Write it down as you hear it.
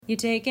You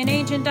take an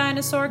ancient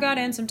dinosaur god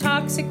and some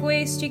toxic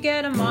waste. You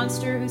get a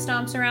monster who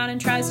stomps around and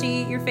tries to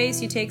eat your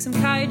face. You take some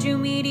kaiju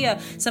media,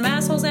 some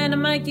assholes and a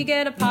mic. You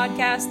get a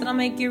podcast that'll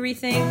make you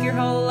rethink your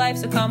whole life.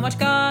 So come watch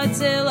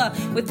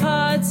Godzilla with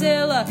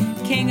Podzilla,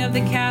 King of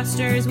the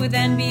Casters with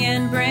NB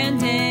and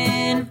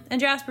Brandon,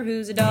 and Jasper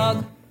who's a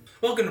dog.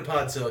 Welcome to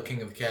Podzilla,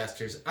 King of the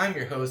Casters. I'm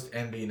your host,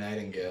 NB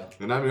Nightingale.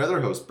 And I'm your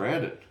other host,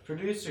 Brandon.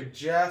 Producer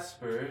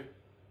Jasper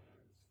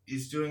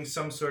is doing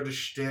some sort of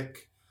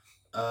shtick,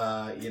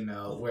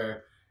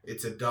 where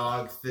it's a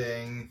dog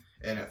thing,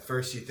 and at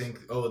first you think,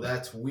 oh,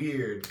 that's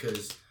weird,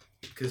 because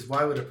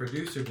why would a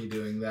producer be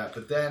doing that?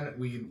 But then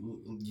we,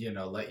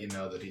 let you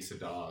know that he's a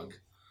dog.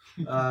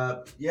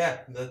 That's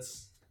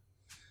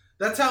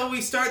how we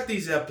start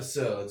these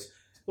episodes.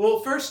 Well,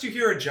 first you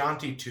hear a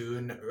jaunty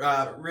tune,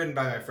 written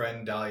by my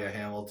friend Dahlia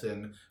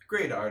Hamilton,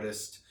 great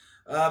artist.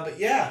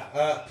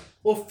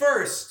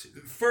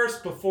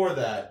 First before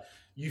that,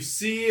 you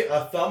see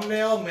a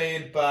thumbnail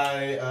made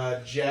by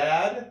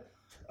Jad,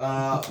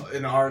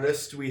 an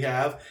artist we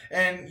have,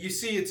 and you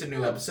see it's a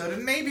new episode,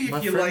 and maybe if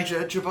my you friend like...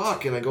 Jad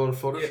Jabak, and I go in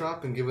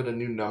Photoshop and give it a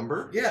new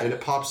number, yeah, and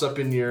it pops up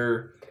in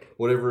your...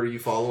 whatever you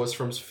follow us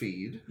from's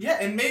feed. Yeah,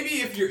 and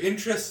maybe if you're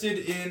interested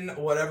in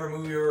whatever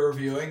movie we're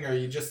reviewing, or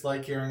you just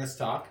like hearing us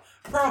talk,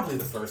 probably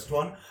the first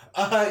one,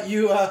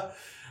 you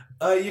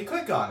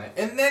click on it.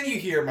 And then you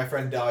hear my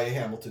friend Dahlia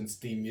Hamilton's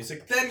theme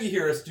music. Then you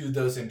hear us do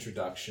those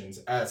introductions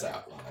as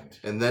outlined.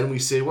 And then we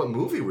say what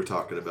movie we're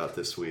talking about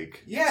this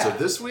week. Yeah. So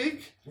this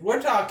week...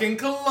 we're talking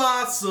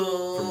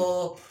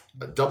Colossal.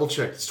 Double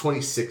check, it's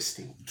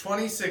 2016.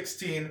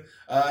 2016,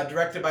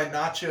 directed by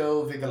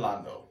Nacho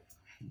Vigalondo.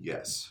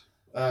 Yes.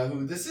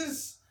 Who this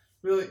is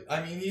really,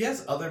 he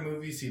has other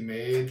movies he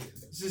made.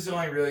 This is the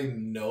only really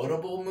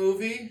notable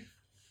movie.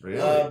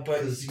 Really?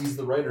 Because he's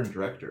the writer and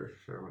director,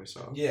 for what I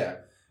saw. Yeah.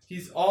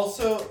 He's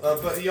also,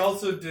 but he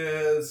also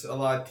does a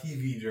lot of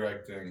TV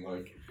directing.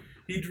 Like,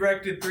 he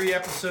directed 3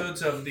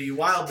 episodes of the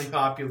wildly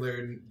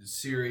popular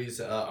series,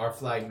 Our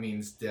Flag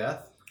Means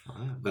Death.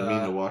 I've been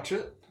meaning to watch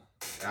it.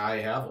 I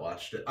have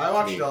watched it. I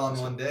watched it all in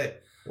one day.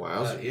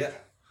 Wow.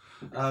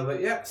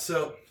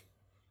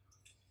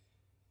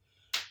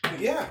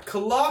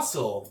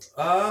 Colossal.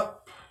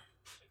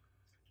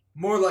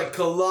 More like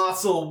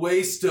colossal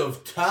waste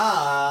of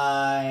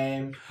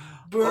time.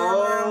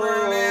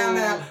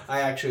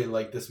 I actually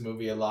like this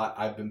movie a lot.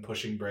 I've been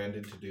pushing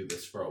Brandon to do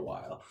this for a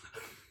while.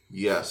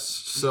 Yes.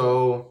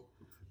 So,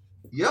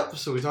 yep.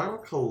 So we talk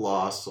about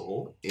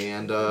Colossal,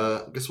 and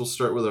I guess we'll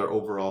start with our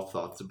overall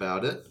thoughts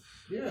about it.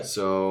 Yeah.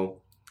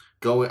 So,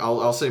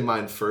 I'll say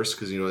mine first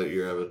because you know that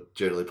you have a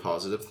generally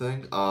positive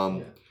thing.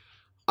 I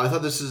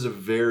thought this is I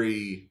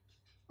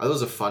thought it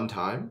was a fun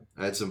time.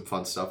 I had some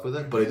fun stuff with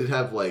it, but I did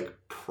have,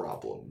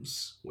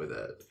 problems with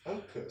it.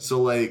 Okay.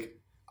 So,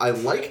 I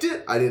liked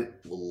it. I didn't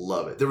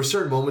love it. There were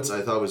certain moments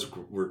I thought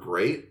were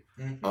great.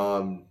 Mm-hmm.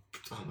 Oh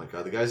my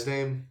god, the guy's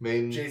name?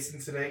 Jason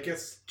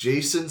Sudeikis.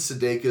 Jason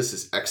Sudeikis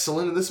is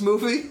excellent in this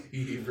movie.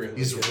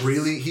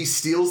 He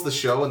steals the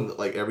show and,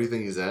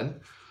 everything he's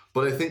in.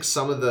 But I think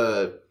some of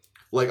the...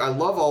 I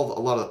love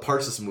a lot of the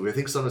parts of this movie. I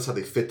think sometimes how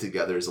they fit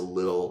together is a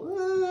little...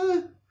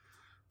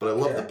 but I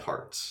love the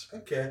parts.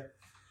 Okay.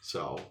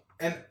 So...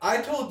 And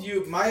I told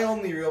you, my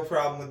only real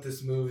problem with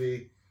this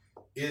movie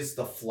is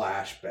the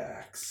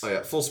flashbacks. Oh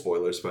yeah, full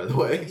spoilers, by the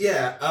way.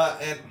 Yeah,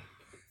 and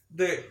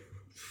they...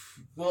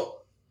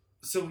 Well,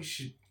 so we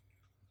should...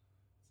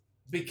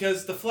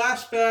 Because the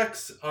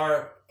flashbacks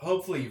are...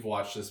 Hopefully you've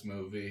watched this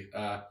movie.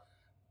 But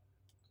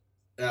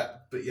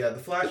yeah,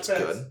 the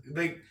flashbacks...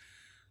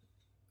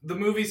 The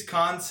movie's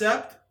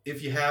concept,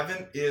 if you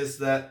haven't, is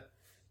that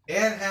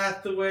Anne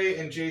Hathaway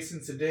and Jason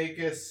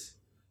Sudeikis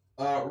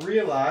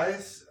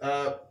realize...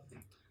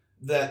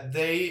 that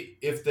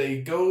if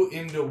they go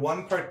into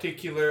one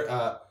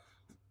particular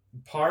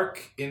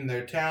park in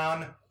their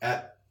town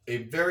at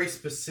a very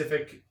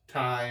specific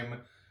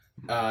time,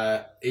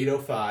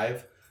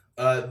 8:05,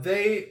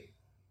 they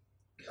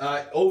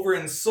over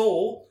in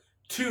Seoul,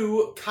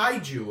 2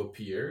 kaiju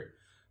appear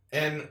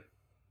and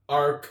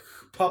are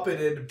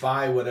puppeted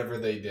by whatever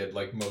they did,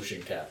 like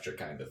motion capture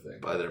kind of thing.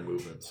 By their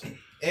movements.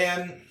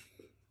 And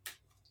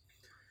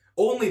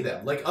only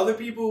them. Other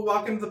people who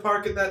walk into the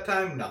park at that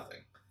time,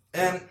 nothing.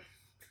 And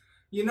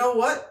you know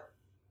what?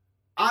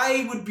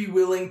 I would be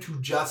willing to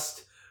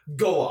just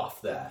go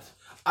off that.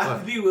 I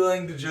would be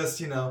willing to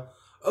just,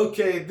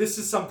 okay, this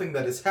is something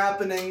that is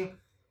happening.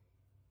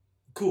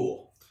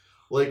 Cool.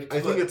 I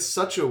think it's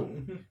such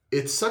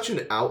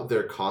an out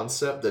there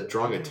concept that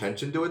drawing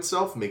attention to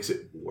itself makes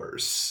it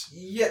worse.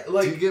 Yeah,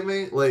 do you get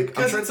me? I'm trying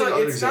to think of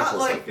other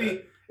examples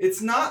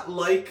it's not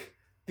like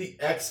the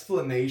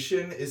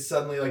explanation is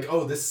suddenly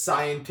oh, this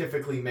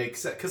scientifically makes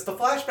sense. Because the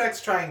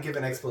flashbacks try and give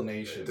an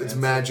explanation. It's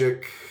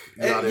magic.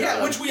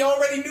 Which we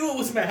already knew it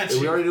was magic.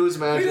 We already knew it was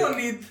magic. We don't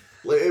need...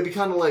 It'd be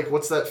kind of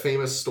what's that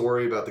famous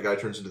story about the guy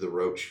turns into the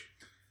roach?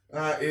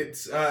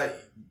 It's... the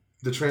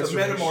transformation.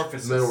 The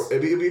metamorphosis.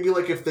 It'd be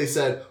like if they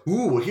said,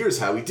 ooh, here's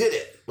how he did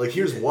it.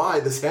 Here's why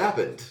this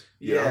happened.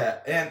 Yeah,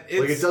 and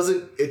it's...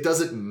 it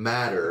doesn't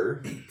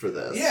matter for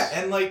this. Yeah,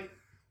 and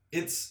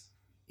it's,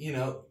 you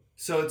know,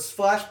 so it's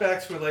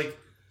flashbacks where, like,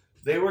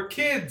 they were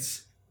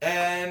kids,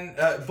 and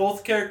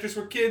both characters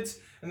were kids,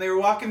 and they were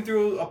walking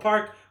through a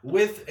park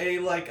with a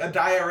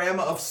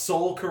diorama of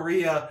Seoul,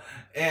 Korea,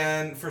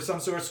 and for some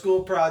sort of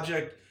school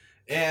project,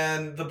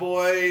 and the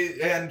boy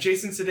and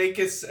Jason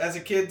Sudeikis as a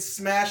kid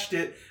smashed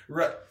it,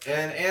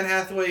 and Anne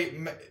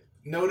Hathaway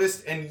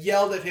noticed and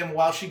yelled at him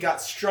while she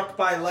got struck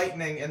by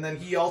lightning, and then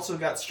he also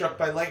got struck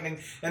by lightning,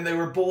 and they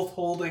were both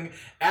holding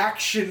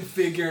action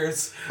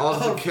figures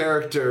of the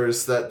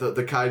characters that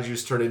the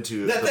kaijus turn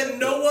into. Then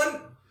no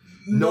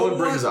one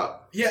brings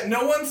up. Yeah,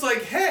 no one's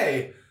like,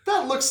 hey,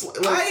 that looks like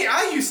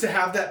I used to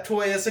have that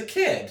toy as a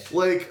kid.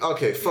 Like,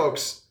 okay,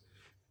 folks,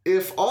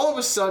 if all of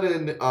a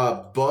sudden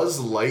Buzz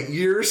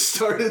Lightyear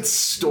started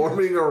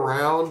storming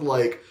around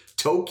like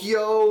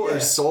Tokyo or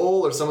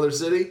Seoul or some other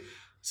city,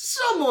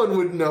 someone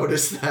would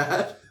notice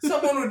that.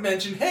 Someone would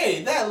mention,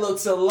 hey, that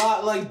looks a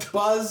lot like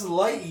Buzz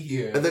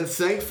Lightyear. And then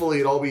thankfully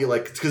it'd all be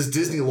like, because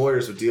Disney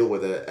lawyers would deal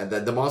with it, and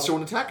then the monster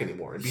wouldn't attack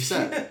anymore. It'd be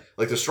sad.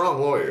 Like, they're strong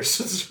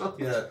lawyers.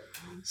 Yeah.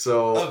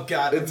 So, oh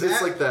God, it's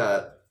like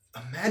that.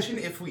 Imagine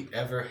if we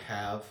ever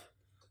have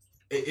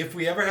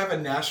a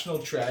national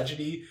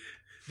tragedy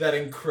that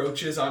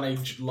encroaches on a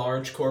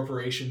large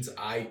corporation's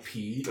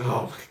IP. Oh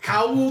my God.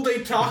 How will they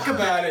talk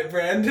about it,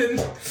 Brandon?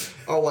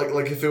 Oh,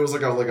 like if it was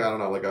like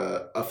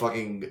a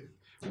fucking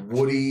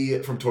Woody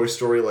from Toy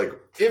Story, like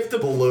if the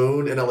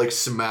balloon and it like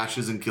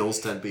smashes and kills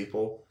 10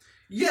 people.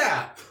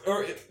 Yeah,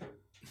 or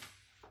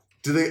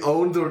do they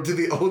own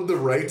the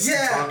rights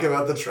to talk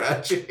about the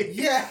tragedy?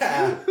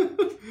 Yeah.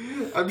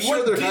 I'm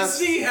sure would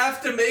Disney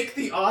have to make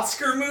the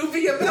Oscar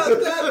movie about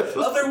that?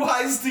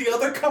 Otherwise, the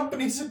other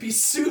companies would be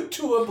sued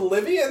to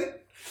oblivion.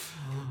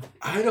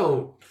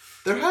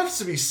 There has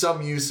to be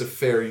some use of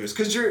fair use,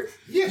 because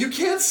you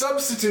can't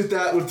substitute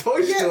that with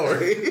Toy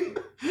Story.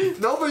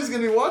 Nobody's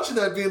gonna be watching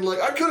that being like,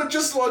 I could have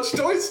just watched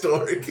Toy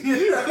Story.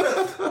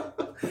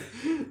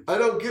 I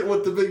don't get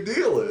what the big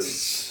deal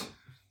is.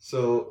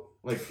 So,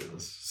 my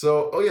goodness.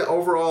 So,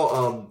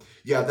 overall,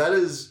 that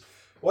is.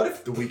 What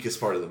if the weakest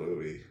part of the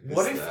movie?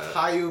 What if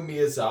Hayao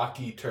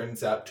Miyazaki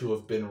turns out to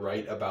have been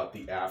right about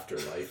the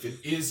afterlife?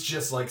 It is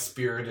just like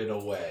Spirited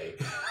Away.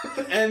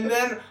 And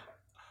then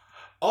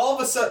all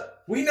of a sudden,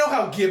 we know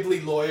how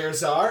Ghibli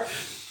lawyers are.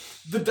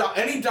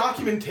 Any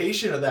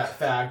documentation of that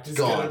fact is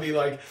going to be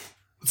like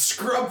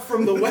scrubbed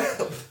from the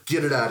web.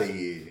 Get it out of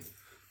here.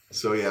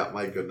 So yeah,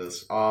 my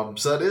goodness. So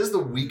that is the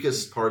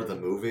weakest part of the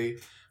movie.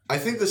 I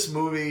think this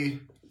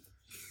movie.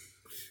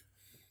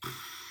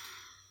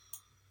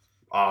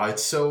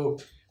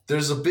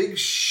 There's a big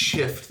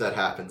shift that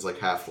happens like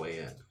halfway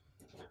in.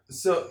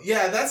 So,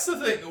 yeah, that's the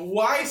thing.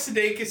 Why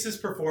Sudeikis'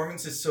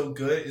 performance is so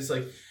good is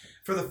like,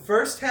 for the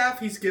first half,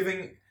 he's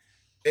giving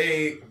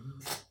a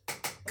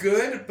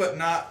good but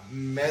not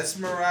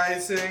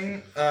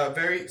mesmerizing,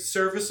 very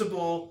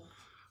serviceable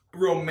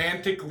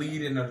romantic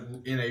lead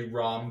in a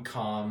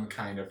rom-com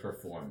kind of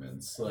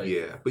performance. Like,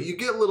 yeah, but you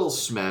get little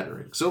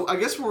smattering. So I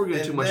guess before we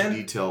get too much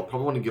detail,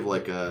 probably want to give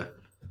like a...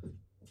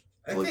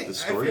 the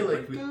story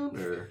breakdown,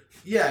 or?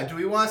 Yeah, do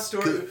we want a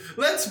story?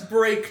 Let's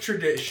break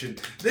tradition.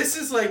 This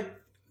is like...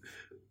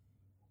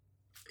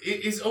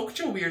 Is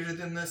Okja weirder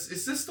than this?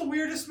 Is this the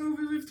weirdest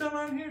movie we've done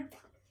on here?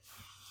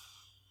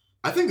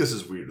 I think this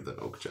is weirder than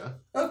Okja.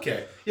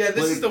 Okay. Yeah,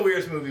 this is the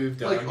weirdest movie we've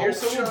done on here,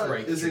 so we'll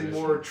break is tradition. A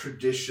more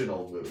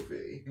traditional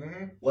movie.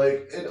 Mm-hmm.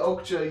 Like, in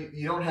Okja,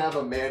 you don't have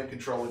a man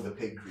controlling the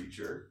pig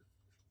creature.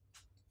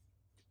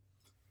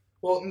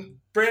 Well,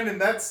 Brandon,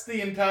 that's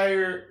the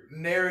entire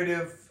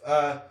narrative...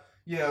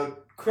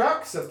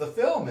 crux of the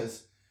film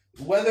is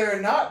whether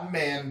or not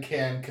man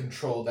can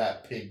control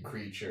that pig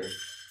creature.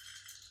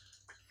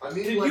 I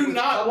mean, did you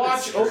not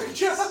watch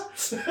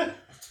Okja?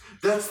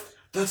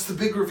 That's the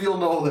big reveal,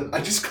 Nolan.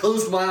 I just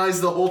closed my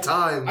eyes the whole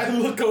time. I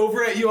look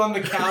over at you on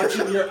the couch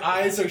and your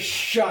eyes are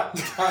shut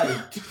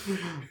tight.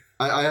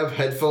 I have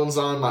headphones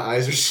on. My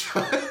eyes are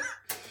shut.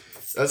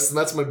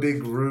 That's my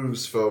big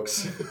ruse,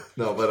 folks.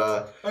 No,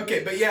 but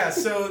okay, but yeah.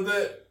 So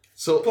the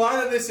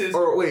plot of this is.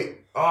 Or wait.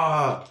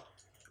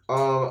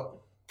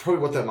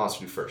 Probably what that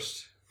monster do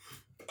first.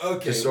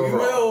 Okay, we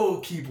will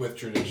keep with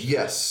tradition.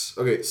 Yes.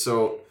 Okay,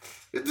 so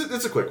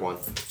it's a quick one.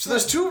 So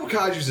there's two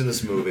kaijus in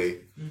this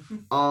movie.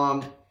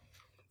 Or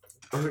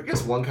I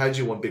guess one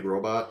kaiju, one big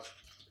robot,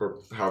 or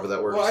however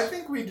that works. Well, I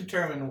think we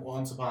determined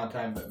once upon a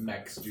time that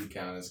mechs do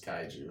count as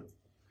kaiju.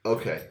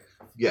 Okay.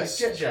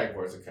 Yes. Like Jet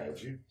Jaguar's a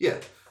kaiju. Yeah.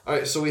 All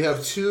right. So we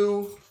have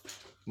two.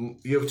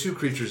 You have two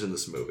creatures in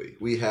this movie.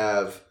 We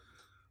have.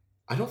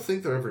 I don't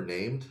think they're ever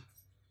named.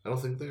 I don't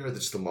think they are. They're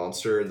just the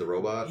monster and the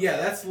robot. Yeah,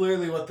 that's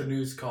literally what the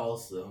news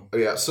calls them. Oh,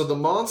 yeah. So the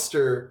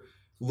monster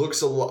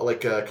looks a lot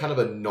like a kind of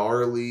a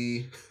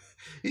gnarly...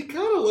 He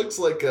kind of looks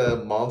like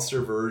a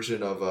monster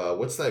version of...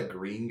 what's that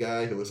green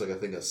guy who looks like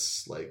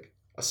like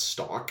a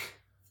stalk?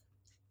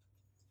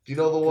 Do you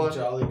know the one?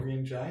 Jolly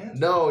Green Giant?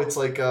 No, it's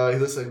like... he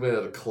looks like made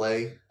out of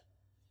clay.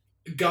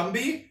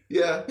 Gumby?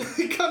 Yeah.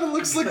 He kind of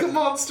looks like a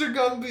monster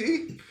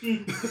Gumby.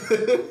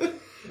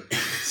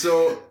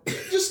 So,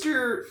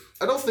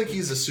 I don't think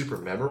he's a super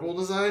memorable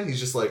design. He's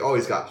just like, oh,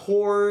 he's got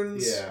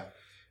horns. Yeah.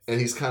 And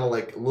he's kind of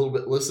like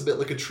looks a bit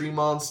like a tree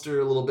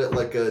monster, a little bit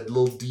like a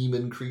little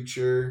demon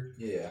creature.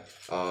 Yeah.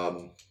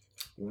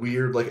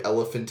 Weird, like,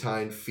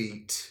 elephantine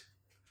feet.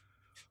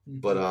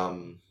 But,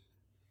 and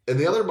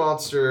the other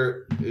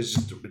monster is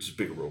just a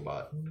big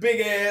robot.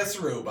 Big ass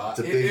robot.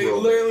 It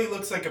literally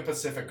looks like a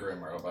Pacific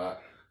Rim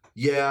robot.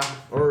 Yeah,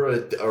 or a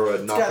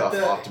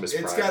knockoff Optimus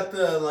Prime. It's got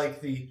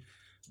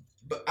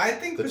but I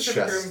think the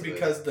Pacific Rim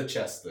because the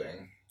chest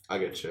thing. I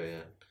get you,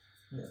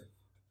 yeah.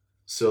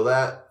 So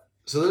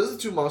those are the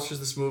two monsters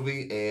in this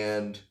movie,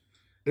 and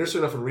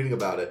interesting enough in reading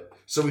about it.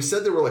 So we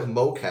said they were like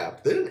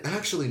mocap. They didn't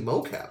actually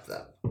mocap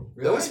them.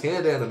 Really? That was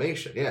hand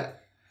animation, yeah.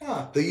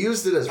 Huh. They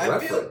used it as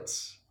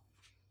reference.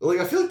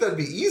 I feel like that'd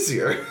be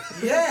easier.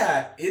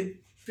 Yeah, it'd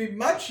be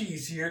much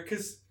easier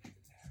because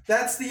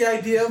that's the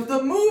idea of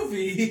the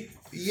movie.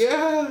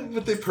 Yeah,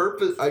 but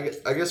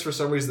I guess for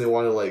some reason they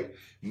want to like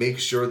make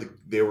sure that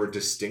they were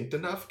distinct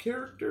enough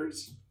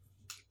characters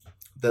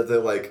that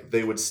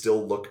they would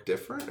still look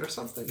different or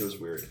something. It was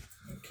weird.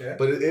 Okay.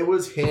 But it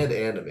was hand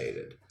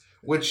animated,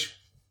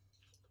 which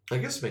I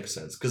guess makes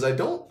sense because I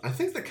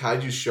think the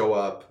kaiju show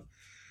up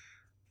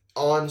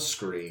on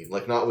screen,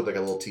 like not with like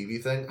a little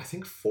TV thing. I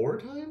think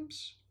 4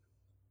 times.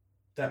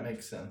 That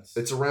makes sense.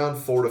 It's around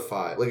 4 to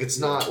 5. Like it's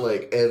not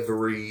like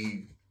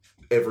every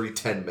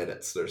 10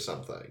 minutes there's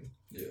something.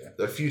 Yeah.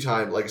 A few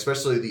times, like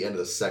especially at the end of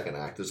the second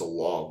act, there's a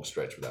long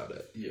stretch without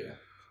it. Yeah.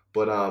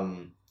 But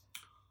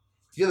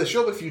yeah, they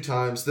show up a few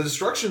times. The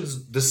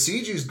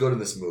CG is good in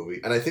this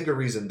movie, and I think a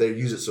reason they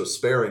use it so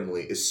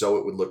sparingly is so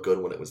it would look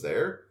good when it was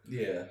there.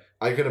 Yeah.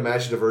 I can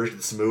imagine a version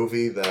of this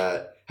movie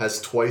that has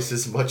twice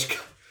as much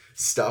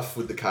stuff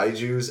with the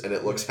kaijus, and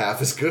it looks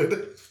half as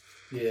good.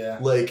 Yeah.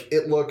 Like,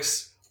 it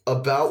looks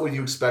about what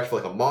you expect for,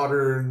 like, a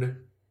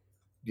modern,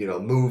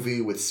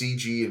 movie with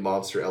CG and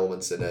monster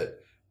elements in it.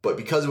 But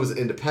because it was an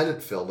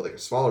independent film with, like, a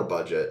smaller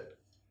budget,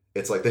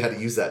 it's like they had to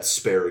use that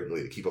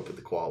sparingly to keep up with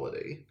the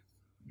quality.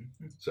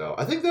 So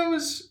I think it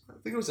was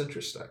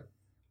interesting.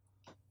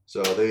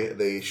 So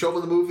they show up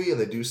in the movie and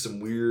they do some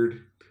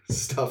weird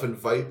stuff in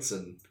fights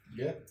and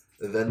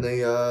then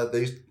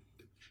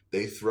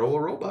they throw a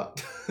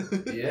robot.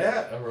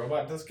 Yeah, a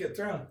robot does get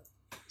thrown.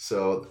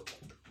 So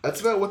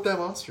that's about what that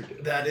monster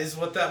did. That is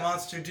what that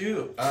monster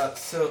do.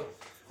 So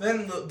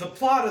then the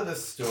plot of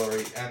this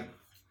story, and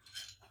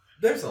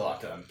there's a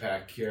lot to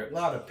unpack here, a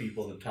lot of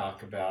people to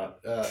talk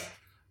about. The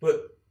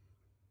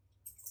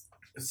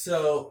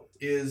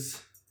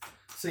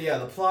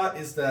plot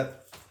is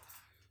that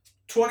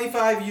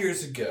 25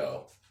 years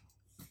ago,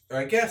 or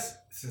I guess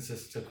since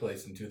this took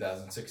place in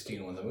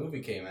 2016 when the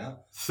movie came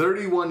out.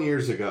 31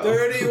 years ago.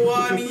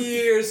 31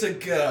 years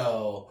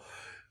ago,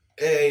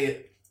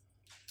 a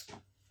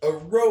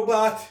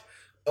robot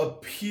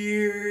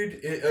appeared,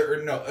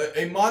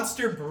 a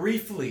monster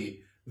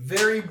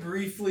very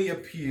briefly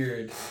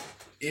appeared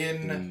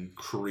in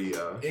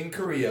Korea.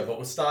 But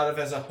was thought of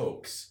as a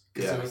hoax.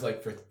 Because it was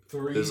like for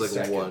 3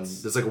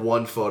 seconds. There's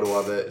one photo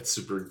of it. It's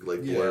super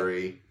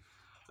blurry.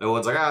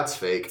 Everyone's like, it's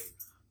fake.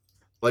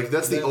 Like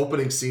that's the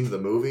opening scene of the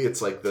movie.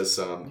 It's like this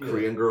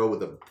Korean girl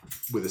with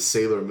a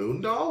Sailor Moon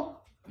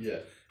doll. Yeah.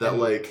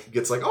 That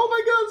gets like, oh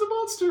my god, it's a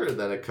monster, and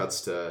then it cuts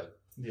to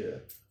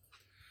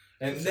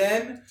And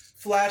then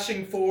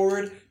flashing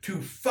forward to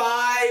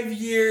 5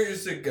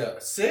 years ago.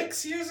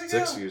 6 years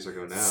ago? 6 years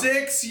ago now.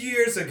 6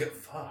 years ago.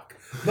 Fuck.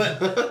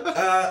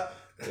 But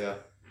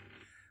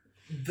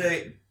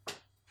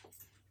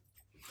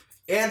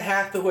Anne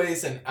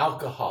Hathaway's an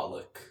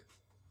alcoholic.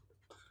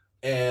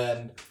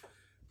 And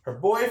her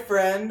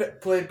boyfriend,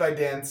 played by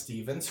Dan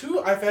Stevens, who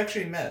I've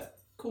actually met.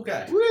 Cool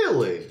guy.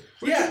 Really?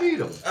 Where'd you meet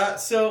him?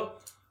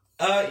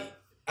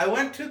 I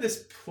went to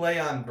this play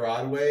on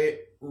Broadway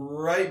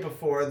right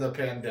before the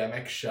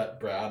pandemic shut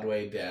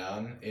Broadway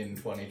down in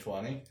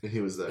 2020. And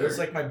he was there. It was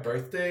like my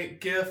birthday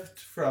gift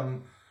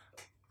from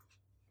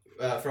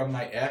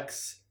my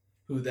ex,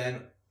 who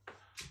then...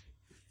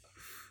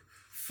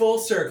 Full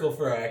circle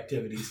for our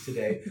activities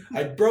today.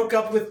 I broke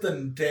up with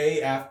them the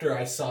day after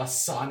I saw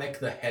Sonic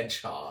the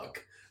Hedgehog,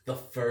 the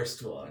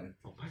first one.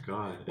 Oh my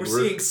god. We're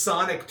seeing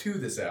Sonic 2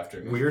 this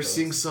afternoon. We're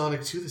seeing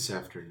Sonic 2 this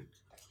afternoon.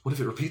 What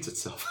if it repeats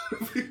itself?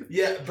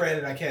 Yeah,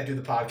 Brandon, I can't do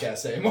the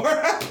podcast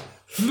anymore.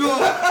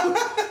 No!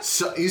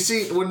 So, you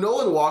see, when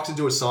Nolan walks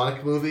into a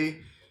Sonic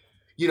movie,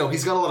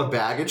 he's got a lot of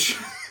baggage.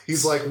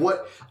 He's like,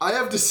 what? I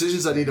have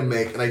decisions I need to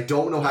make, and I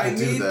don't know how to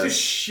do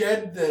this.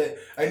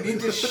 I need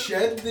to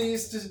shed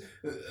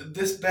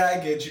this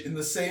baggage in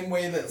the same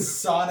way that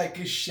Sonic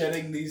is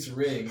shedding these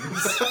rings.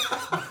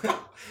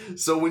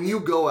 So when you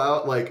go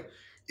out,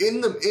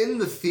 in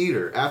the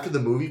theater after the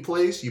movie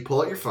plays, you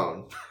pull out your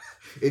phone.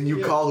 And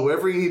you call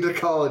whoever you need to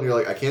call, and you're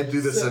like, I can't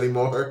do this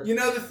anymore.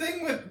 The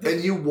thing with...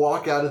 and you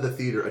walk out of the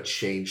theater a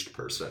changed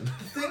person.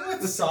 The thing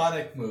with the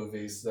Sonic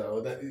movies,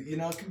 though, that,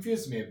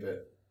 confused me a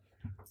bit.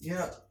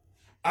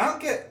 I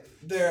don't get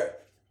their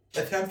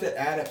attempt at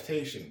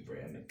adaptation,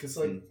 Brandon. Because,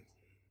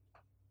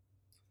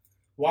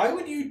 why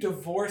would you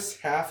divorce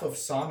half of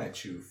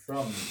Sonichu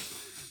from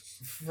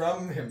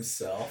from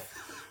himself.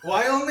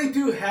 Why only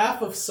do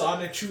half of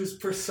Sonichu's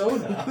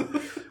persona?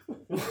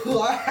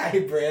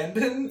 Why,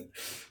 Brandon?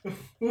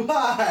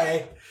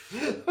 Why?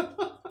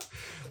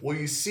 Well,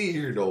 you see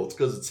here, Noel, it's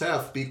because it's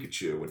half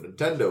Pikachu, and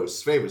Nintendo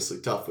is famously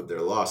tough with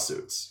their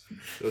lawsuits.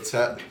 So it's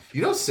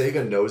you know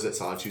Sega knows that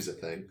Sonichu's a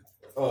thing?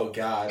 Oh,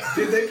 God.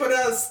 Did they put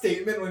out a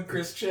statement when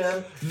Chris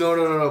Chan?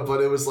 No.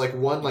 But it was like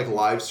one like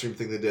live stream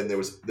thing they did,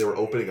 and they were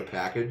opening a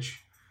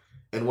package,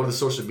 and one of the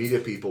social media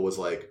people was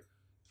like,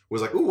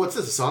 "Ooh, what's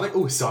this? Sonic?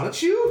 Ooh,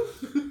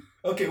 Sonichu?"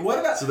 Okay, what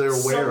about... So they're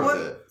aware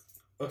of it.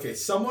 Okay,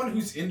 someone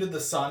who's into the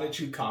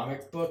Sonichu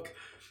comic book,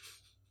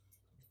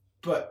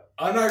 but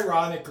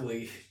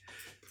unironically,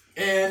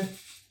 and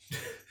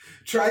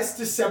tries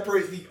to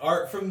separate the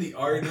art from the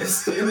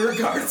artist in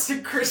regards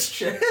to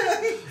Christian.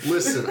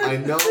 Listen, I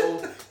know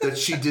that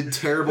she did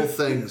terrible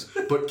things,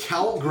 but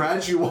Count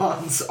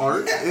Graduan's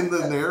art in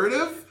the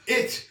narrative,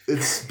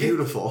 it's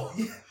beautiful.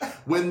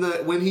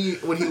 When he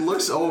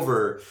looks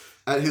over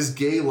at his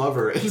gay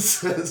lover and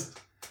says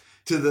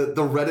to the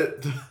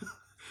Reddit,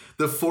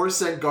 the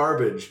 4-cent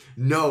garbage,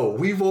 no,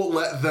 we won't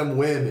let them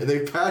win. And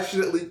they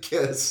passionately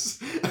kiss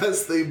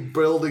as the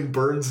building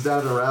burns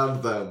down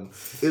around them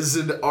is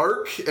an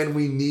arc, and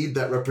we need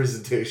that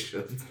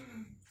representation.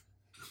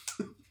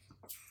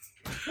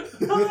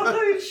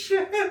 Holy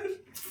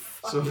shit.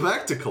 So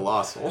back to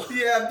Colossal.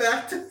 Yeah,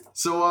 back to...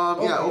 So,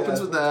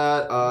 opens with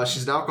that.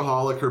 She's an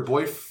alcoholic. Her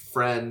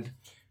boyfriend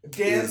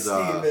Dan is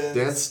Stevens.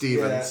 Dan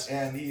Stevens.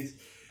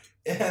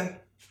 Yeah,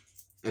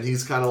 and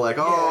he's kind of like,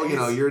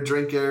 you're a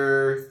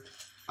drinker.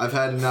 I've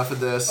had enough of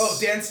this. Oh,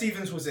 Dan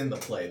Stevens was in the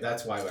play.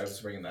 That's why I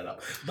was bringing that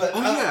up. But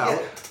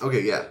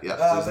Okay,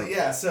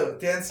 yeah. So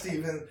Dan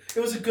Stevens, it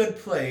was a good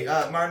play.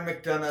 Martin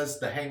McDonagh's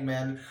The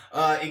Hangman.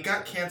 It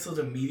got canceled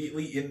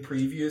immediately in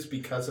previews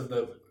because of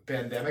the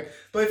pandemic.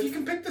 But if you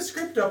can pick the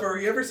script up, or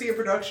you ever see a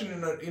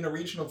production in a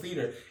regional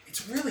theater,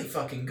 it's really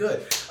fucking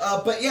good.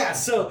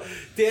 So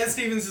Dan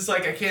Stevens is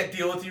like, I can't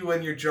deal with you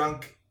when you're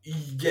drunk.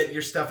 You get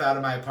your stuff out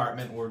of my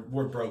apartment.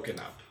 We're broken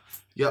up.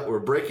 Yep, we're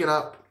breaking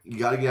up. You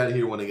gotta get out of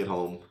here when I get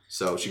home.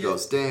 So she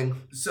goes, dang.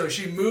 So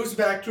she moves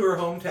back to her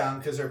hometown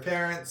because her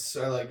parents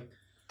are like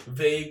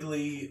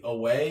vaguely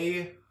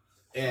away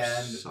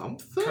and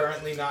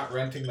currently not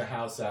renting the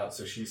house out,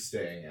 so she's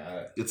staying at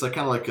it. It's like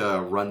kind of like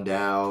a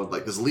rundown.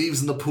 Like there's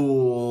leaves in the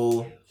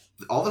pool.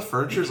 All the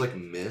furniture's like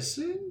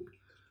missing.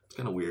 It's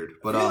kind of weird.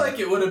 But I feel like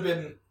it would have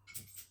been.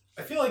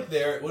 I feel like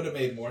it would have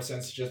made more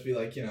sense to just be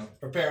like,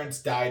 her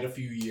parents died a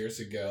few years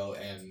ago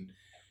and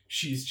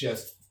she's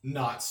just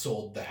not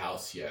sold the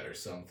house yet or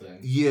something.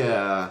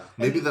 Yeah,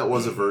 maybe that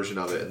was a version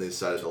of it and they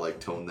decided to like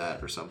tone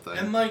that or something.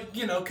 And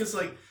because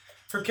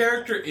her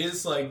character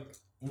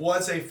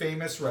was a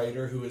famous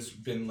writer who has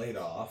been laid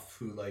off,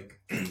 who I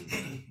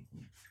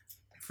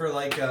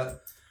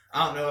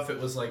don't know if it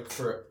was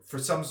for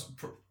some,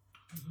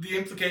 the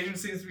implication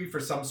seems to be for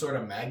some sort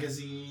of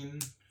magazine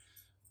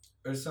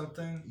or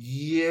something.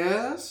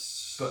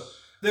 Yes. But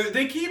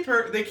they keep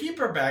her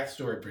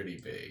backstory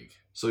pretty big.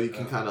 So you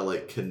can kind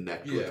of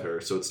connect with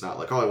her. So it's not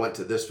like, I went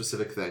to this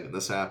specific thing and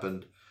this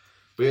happened.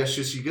 But yeah,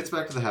 she gets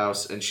back to the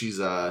house and she's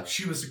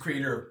she was the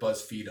creator of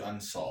BuzzFeed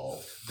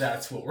Unsolved.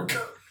 That's what we're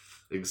going.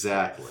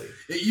 Exactly.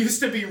 It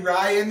used to be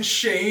Ryan,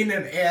 Shane,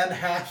 and Anne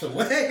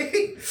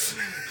Hathaway.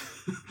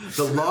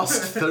 The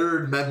lost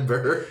third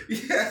member.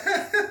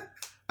 Yeah.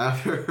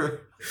 After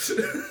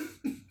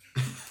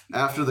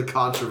the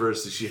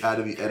controversy, she had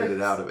to be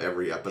edited out of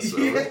every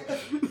episode. Yeah.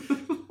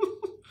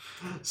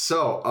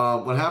 So,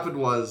 what happened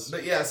was...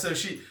 But yeah, so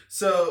she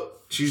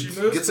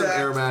moves gets an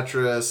air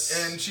mattress.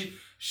 And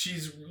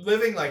she's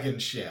living in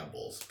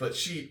shambles, but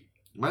she...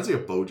 Reminds me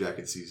of BoJack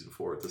in season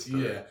 4 at this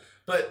time. Yeah,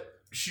 but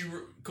she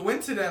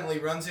coincidentally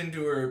runs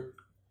into her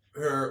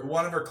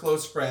one of her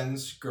close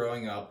friends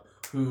growing up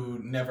who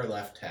never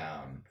left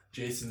town,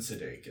 Jason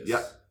Sudeikis.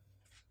 Yeah.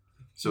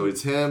 So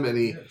it's him, and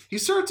he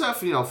starts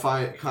off,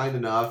 kind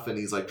enough, and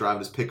he's driving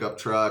his pickup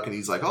truck, and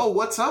he's like, "Oh,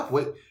 what's up?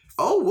 What?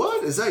 Oh,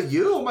 what? Is that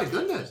you? Oh my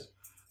goodness!"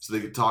 So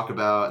they talk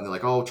about, and they're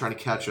like, "Oh, trying to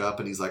catch up,"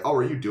 and he's like, "Oh,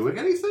 are you doing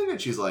anything?"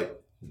 And she's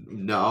like,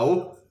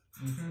 "No."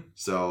 Mm-hmm.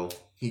 So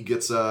he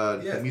gets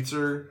he meets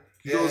her.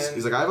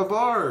 He's like, "I have a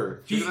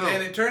bar."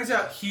 And it turns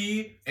out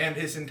he and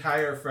his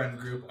entire friend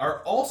group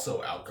are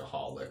also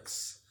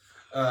alcoholics.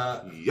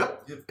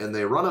 Yep. And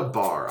they run a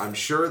bar. I'm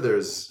sure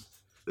there's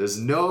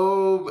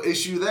no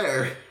issue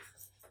there.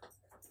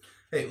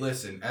 Hey,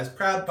 listen, as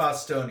proud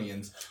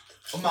Bostonians,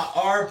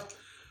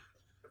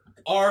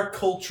 our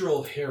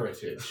cultural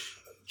heritage,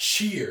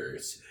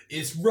 Cheers,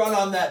 is run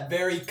on that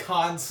very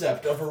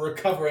concept of a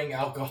recovering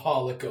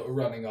alcoholic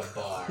running a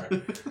bar.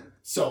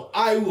 So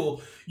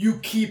you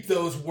keep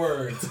those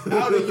words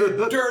out of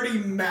your dirty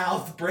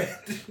mouth,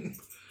 Brandon.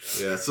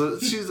 Yeah, so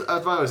I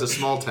thought it was a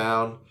small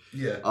town.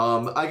 Yeah.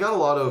 I got a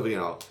lot of,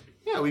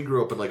 we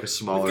grew up in a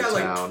smaller town.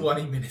 We've got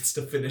 20 minutes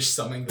to finish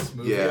summing this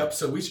movie up,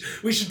 so we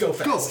should go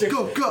faster.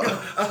 Go.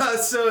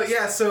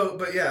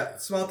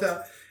 Small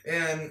town,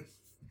 and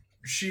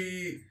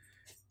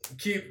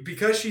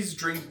because she's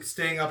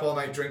staying up all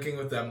night drinking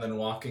with them, then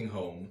walking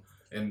home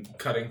and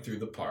cutting through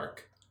the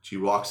park. She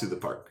walks through the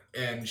park.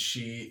 And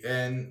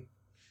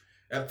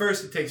at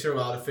first it takes her a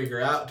while to figure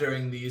out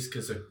during these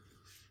because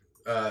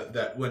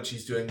that when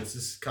she's doing this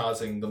is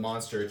causing the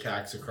monster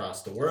attacks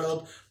across the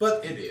world,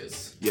 but it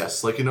is.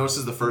 Yes, like you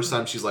notices the first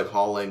time she's like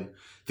hauling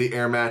the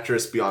air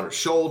mattress beyond her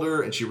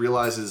shoulder, and she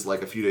realizes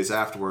like a few days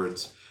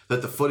afterwards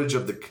that the footage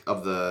of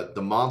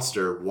the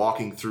monster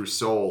walking through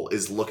Seoul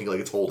is looking like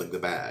it's holding the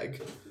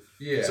bag.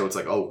 Yeah. So it's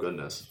like, oh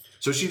goodness.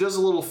 So she does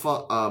a little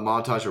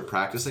montage of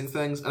practicing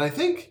things, and I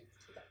think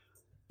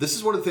this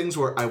is one of the things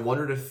where I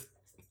wondered if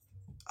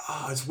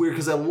it's weird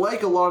because I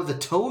like a lot of the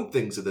tone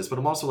things of this, but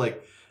I'm also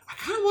like, I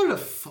kind of wanted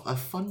a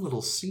fun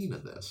little scene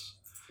of this.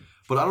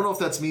 But I don't know if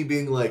that's me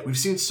being like, we've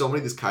seen so many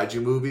of these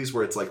kaiju movies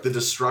where it's like the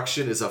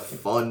destruction is a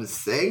fun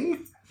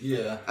thing.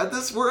 Yeah.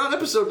 We're on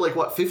episode like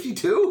what,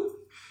 52?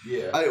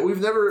 Yeah. I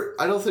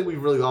don't think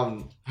we've really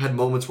had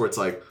moments where it's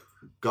like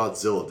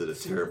Godzilla did a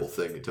terrible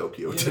thing in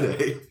Tokyo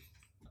today.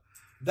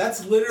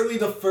 That's literally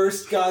the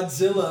first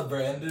Godzilla,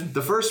 Brandon.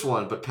 The first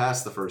one, but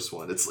past the first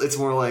one. It's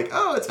more like,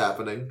 oh, it's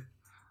happening.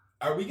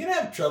 Are we gonna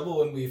have trouble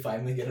when we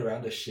finally get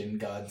around to Shin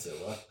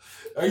Godzilla?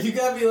 Are you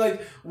gonna be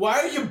like,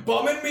 why are you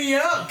bumming me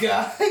out,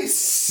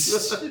 guys?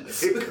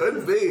 It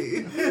could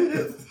be.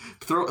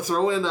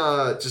 Throw in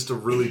just a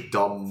really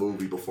dumb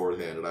movie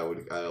beforehand, and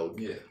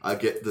I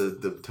get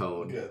the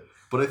tone. Yeah.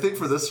 But I think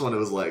for this one, it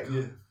was like,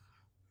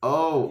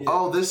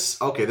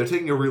 they're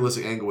taking a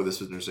realistic angle with this,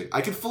 was interesting.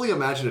 I can fully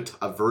imagine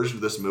a version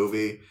of this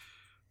movie.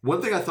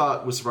 One thing I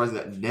thought was surprising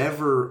that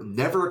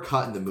never a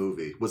cut in the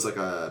movie was like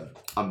a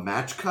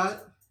match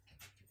cut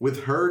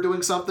with her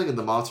doing something and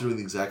the monster doing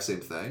the exact same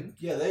thing.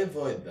 Yeah, they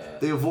avoid that.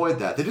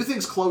 They do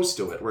things close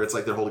to it, where it's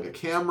like they're holding a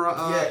camera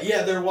up.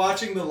 Yeah, they're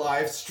watching the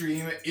live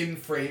stream in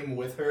frame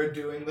with her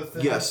doing the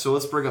thing. Yes, so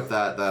let's bring up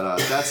that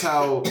that's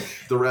how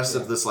the rest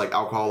of this like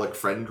alcoholic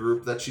friend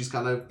group that she's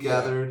kind of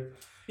gathered.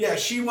 Yeah,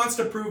 she wants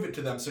to prove it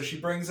to them, so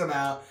she brings them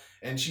out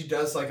and she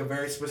does like a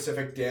very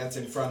specific dance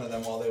in front of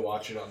them while they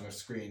watch it on the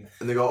screen.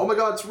 And they go, "Oh my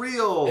god, it's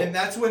real!" And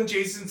that's when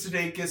Jason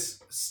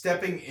Sudeikis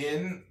stepping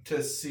in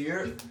to see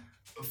her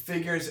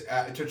figures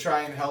to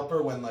try and help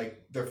her when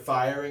like they're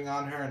firing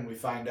on her, and we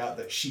find out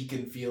that she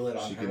can feel it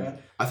on her.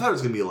 I thought it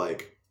was gonna be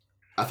like,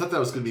 I thought that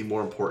was gonna be a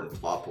more important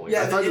plot point.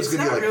 Yeah, I thought it was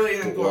gonna be like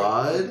really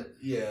blood.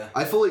 Yeah,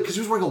 I fully, because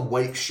she was wearing a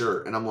white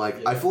shirt, and I'm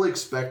like, I fully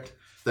expect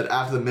that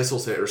after the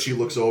missiles hit her, she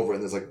looks over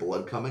and there's like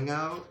blood coming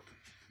out.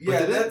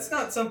 But that's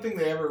not something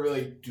they ever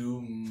really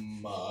do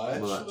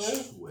much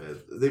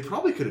with. They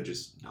probably could have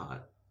just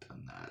not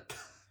done that.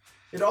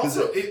 It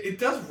also it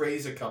does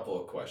raise a couple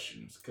of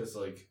questions because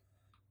like.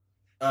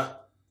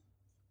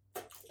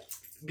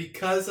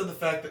 Because of the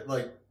fact that,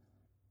 like,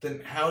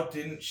 then how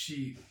didn't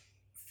she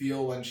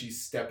feel when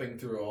she's stepping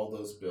through all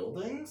those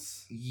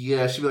buildings?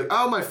 Yeah, she'd be like,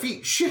 "Oh, my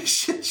feet,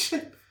 shit," yeah.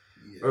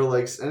 Or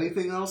like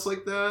anything else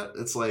like that.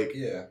 It's like,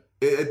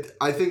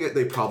 I think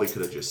they probably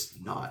could have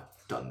just not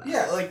done that.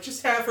 Yeah, like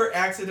just have her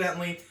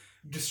accidentally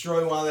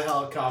destroy one of the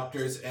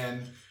helicopters,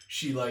 and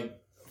she like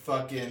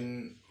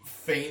fucking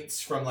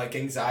faints from like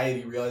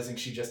anxiety, realizing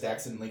she just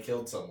accidentally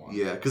killed someone.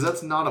 Yeah, because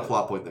that's not a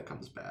plot point that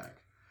comes back.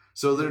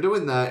 So they're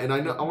doing that, and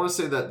I want to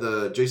say that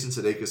the Jason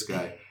Sudeikis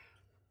guy,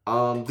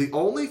 the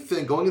only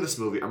thing going into this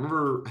movie,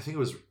 I think it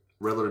was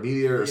Red Letter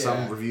Media or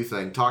some review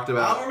thing, talked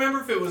about... I don't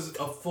remember if it was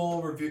a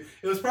full review.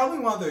 It was probably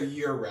one of their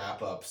year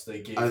wrap-ups.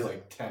 They gave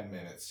like 10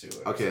 minutes to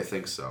it. Okay, I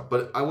think so.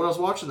 But when I was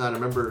watching that, I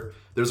remember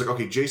there was like,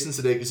 okay, Jason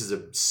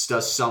Sudeikis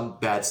does some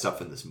bad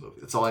stuff in this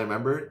movie. That's all I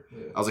remembered.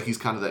 Yeah. I was like, he's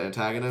kind of the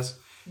antagonist.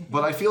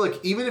 But I feel like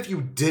even if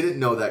you didn't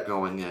know that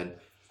going in,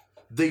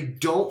 they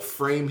don't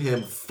frame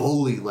him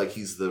fully like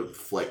he's I'm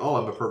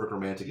a perfect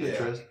romantic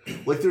interest.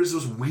 Like there's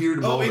those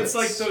weird moments. It's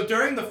like, so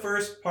during the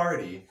first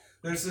party,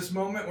 there's this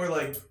moment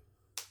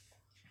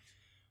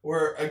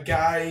where a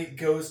guy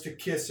goes to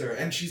kiss her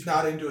and she's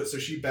not into it, so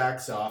she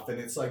backs off, and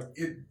it's like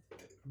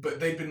but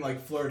they've been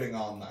like flirting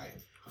all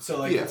night. So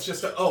like it's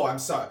just I'm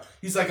sorry.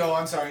 He's like, "Oh,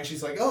 I'm sorry," and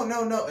she's like, "Oh,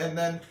 no," and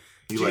then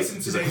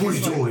Jason's like, "What are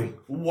you doing?"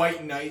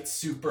 White Knight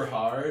super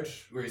hard.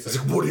 Where he's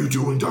like, "What are you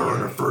doing, darling,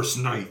 on our first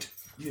night?"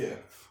 Yeah.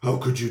 How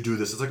could you do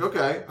this? It's like,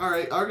 okay, all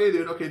right,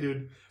 okay,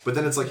 dude. But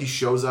then it's like he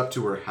shows up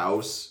to her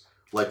house,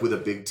 like with a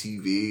big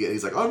TV, and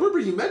he's like, "Oh, I remember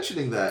you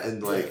mentioning that,"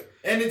 and like,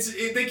 and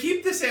they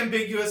keep this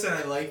ambiguous, and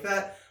I like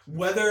that,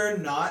 whether or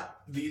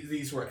not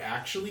these were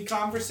actually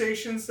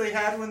conversations they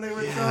had when they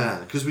were drunk. Yeah,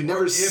 because we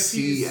never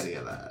see any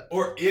of that.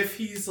 Or if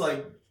he's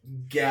like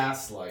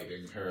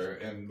gaslighting her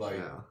and like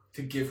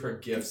to give her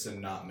gifts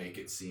and not make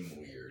it seem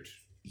weird.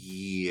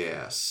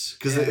 Yes,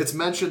 because it's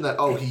mentioned that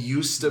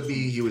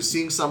he was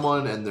seeing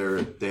someone and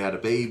they had a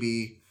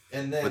baby,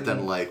 and then but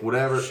then like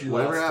whatever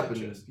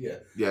happened,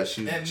 interest.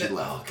 she left.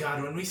 Oh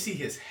god, when we see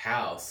his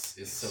house,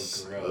 is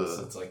so gross.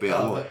 It's like,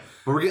 but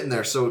we're getting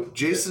there. So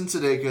Jason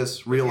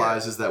Sudeikis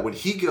realizes that when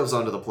he goes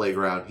onto the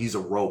playground, he's a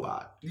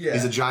robot. Yeah,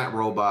 he's a giant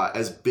robot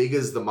as big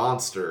as the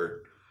monster.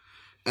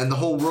 And the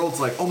whole world's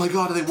like, "Oh my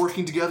god, are they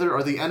working together?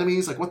 Are they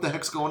enemies? Like, what the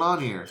heck's going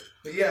on here?"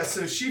 But yeah,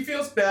 so she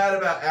feels bad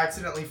about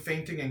accidentally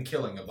fainting and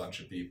killing a bunch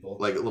of people.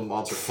 Like the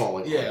monster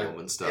falling on them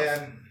and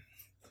stuff.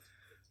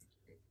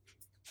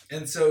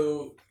 And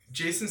so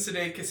Jason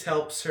Sudeikis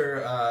helps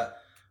her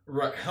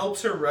write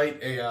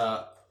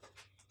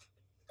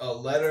a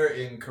letter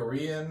in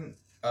Korean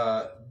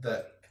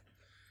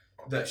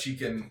that she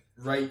can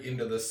write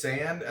into the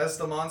sand as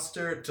the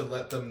monster to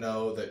let them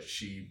know that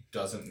she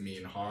doesn't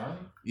mean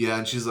harm. Yeah,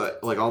 and she's like,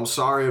 oh, I'm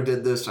sorry I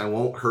did this. I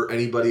won't hurt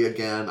anybody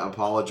again. I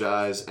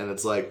apologize. And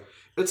it's like,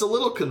 it's a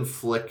little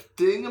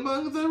conflicting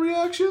among the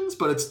reactions,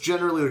 but it's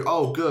generally like,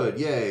 oh, good,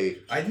 yay.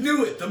 I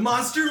knew it. The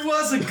monster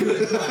was a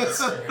good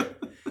monster.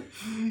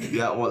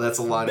 Yeah, well, that's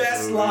a line.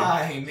 Best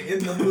line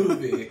in the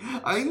movie.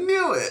 I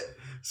knew it.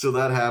 So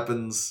that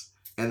happens,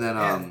 and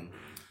then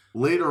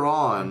later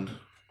on,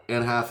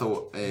 Anne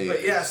Hathaway.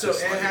 But yeah, so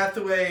Anne like,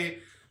 Hathaway,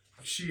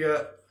 she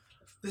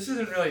this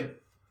isn't really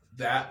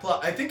that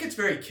plot. I think it's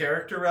very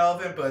character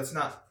relevant, but it's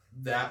not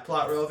that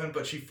plot relevant.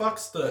 But she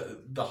fucks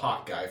the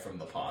hot guy from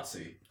the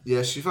posse.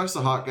 Yeah, she fucks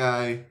the hot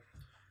guy,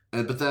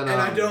 but then.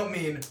 And I don't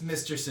mean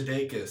Mr.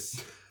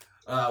 Sudeikis,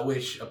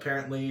 which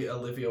apparently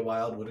Olivia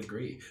Wilde would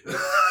agree.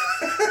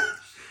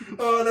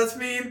 Oh, that's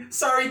mean.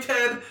 Sorry,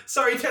 Ted.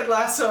 Sorry, Ted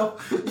Lasso.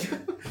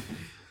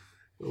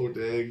 Oh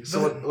dang!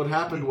 So what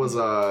happened was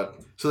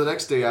so the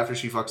next day after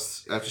she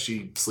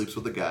sleeps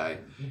with the guy,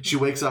 she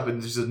wakes up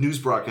and there's a news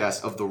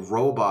broadcast of the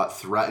robot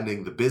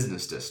threatening the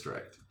business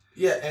district.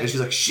 Yeah, and she's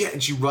like shit,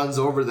 and she runs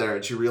over there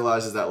and she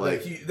realizes that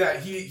like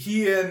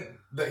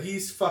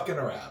he's fucking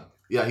around.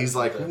 Yeah, he's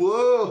like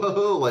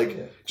whoa,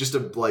 like just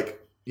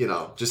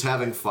just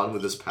having fun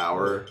with his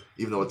power,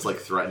 even though it's like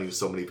threatening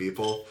so many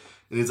people.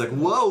 And he's like,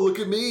 whoa, look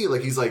at me!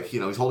 Like he's like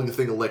he's holding a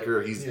thing of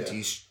liquor.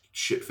 He's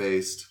shit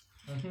faced.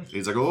 Mm-hmm.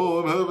 He's like,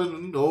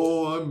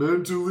 I'm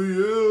mentally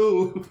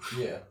ill.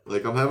 Yeah.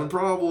 Like, I'm having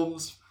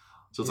problems.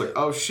 So it's like,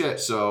 oh, shit.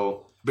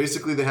 So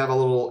basically they have a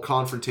little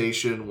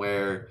confrontation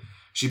where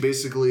she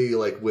basically,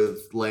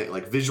 with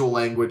visual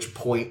language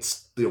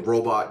points the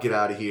robot, get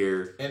out of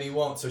here. And he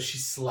won't, so she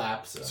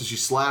slaps him. So she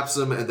slaps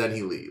him, and then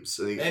he leaves.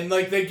 And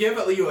they give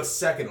you a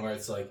second where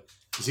it's like...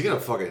 Is he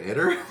gonna fucking hit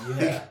her?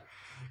 Yeah.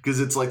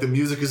 Because it's like the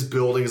music is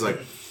building. It's like,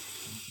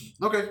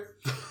 okay.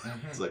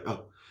 Mm-hmm. It's like,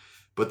 oh.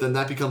 But then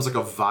that becomes like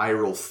a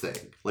viral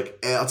thing.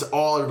 Like that's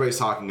all everybody's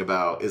talking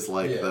about is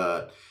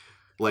oh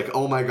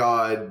my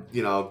god,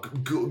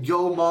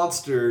 yo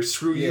monster,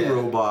 screw you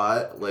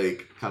robot,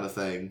 kind of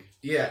thing.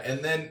 Yeah,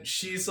 and then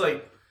she's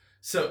like,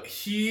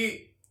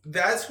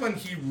 that's when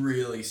he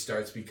really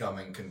starts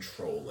becoming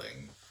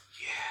controlling.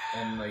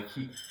 Yeah. And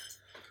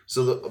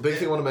So the big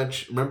thing I want to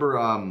mention, remember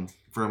I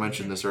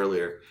mentioned this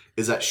earlier,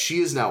 is that she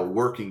is now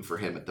working for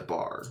him at the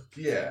bar.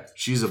 Yeah.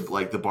 She's a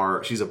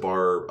bar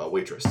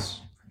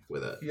waitress.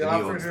 With it. He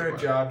offered her a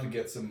job to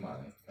get some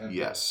money.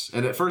 Yes.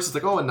 And at first it's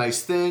like, oh, a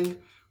nice thing.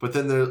 But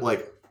then they're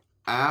like,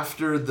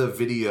 after the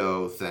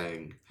video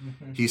thing,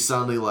 he's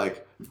suddenly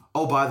like,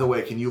 oh, by the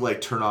way, can you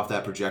turn off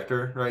that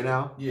projector right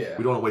now? Yeah.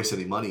 We don't want to waste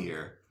any money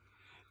here.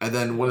 And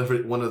then one of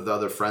the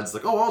other friends is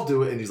like, oh, I'll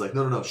do it. And he's like,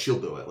 no, she'll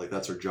do it.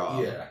 That's her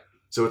job. Yeah.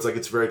 So it's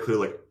it's very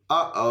clear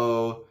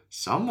uh-oh,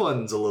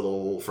 someone's a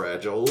little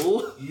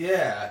fragile.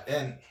 Yeah.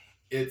 And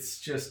it's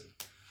just...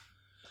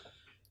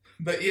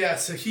 But yeah,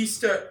 so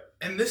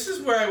and this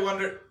is where I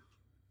wonder...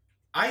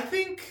 I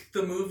think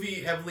the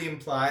movie heavily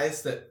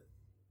implies that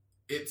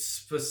it's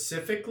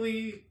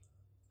specifically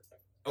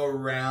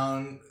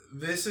around...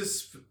 This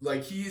is...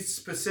 he's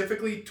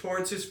specifically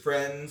towards his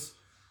friends,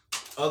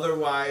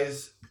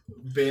 otherwise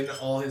been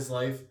all his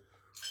life,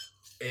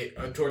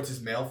 towards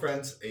his male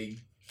friends, a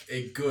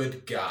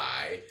good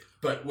guy.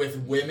 But with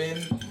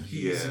women,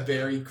 he's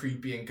very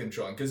creepy and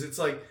controlling. Because it's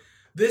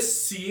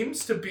this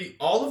seems to be...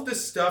 All of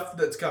this stuff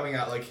that's coming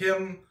out,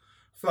 him...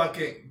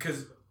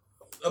 Because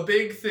a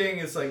big thing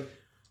is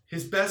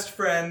his best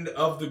friend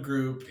of the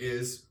group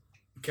is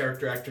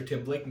character actor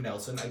Tim Blake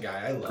Nelson, a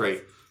guy I love.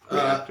 Great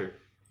actor.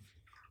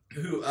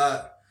 Who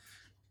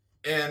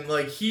and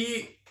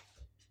he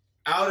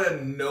out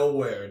of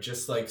nowhere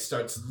just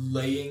starts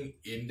laying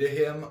into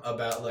him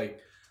about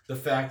the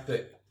fact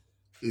that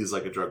he's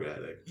a drug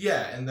addict.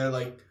 Yeah, and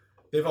they're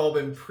they've all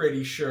been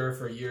pretty sure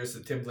for years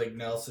that Tim Blake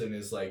Nelson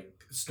is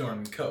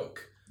snorting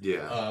coke.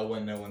 Yeah.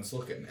 When no one's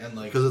looking.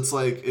 And because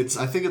I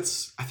think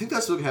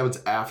that's what happens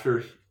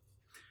after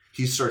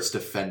he starts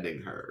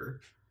defending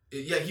her.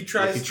 Yeah, he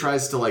tries to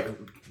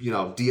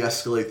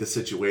de-escalate the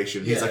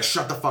situation. He's like,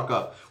 shut the fuck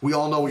up. We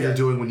all know what you're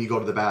doing when you go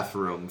to the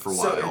bathroom for a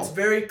while. So it's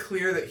very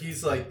clear that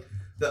he's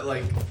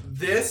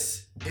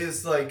this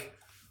is a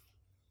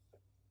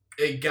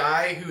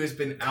guy who has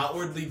been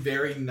outwardly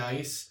very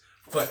nice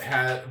but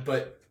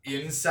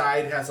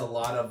inside has a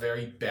lot of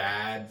very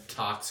bad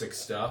toxic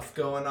stuff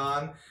going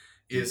on.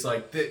 Is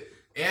Anne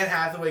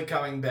Hathaway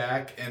coming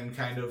back and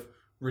kind of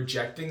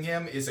rejecting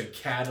him is a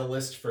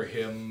catalyst for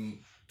him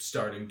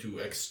starting to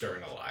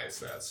externalize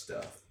that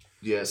stuff.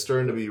 Yeah, it's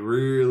starting to be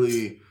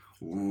really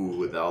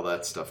with all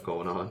that stuff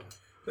going on.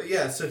 But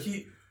yeah, so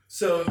he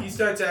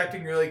starts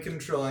acting really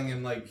controlling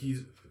and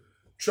he's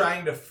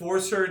trying to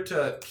force her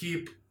to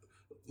keep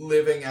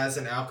living as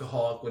an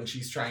alcoholic when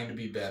she's trying to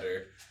be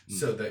better,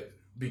 so that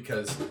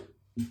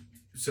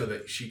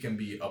she can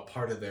be a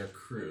part of their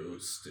crew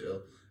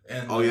still.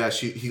 And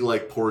he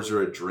like pours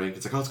her a drink.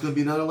 It's like, oh, it's gonna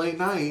be another late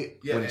night.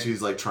 Yeah, when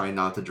she's like trying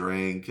not to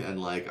drink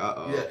and like,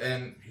 Yeah,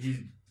 and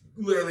he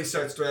literally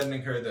starts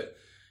threatening her that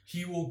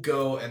he will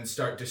go and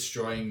start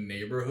destroying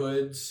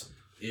neighborhoods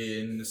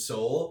in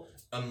Seoul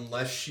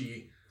unless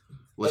she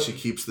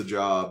keeps the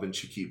job and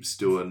she keeps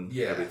doing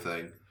Yeah.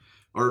 everything.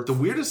 Or the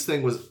weirdest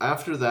thing was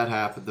after that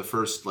happened, the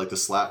first like the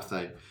slap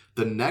thing.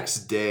 The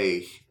next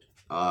day,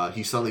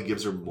 he suddenly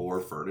gives her more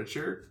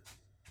furniture.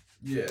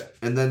 Yeah.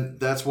 And then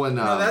that's when...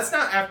 no, that's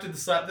not after the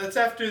slap. That's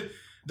after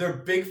their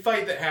big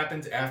fight that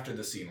happens after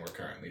the scene we're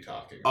currently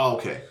talking about. Oh,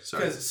 okay.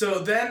 Sorry. So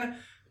then,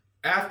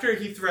 after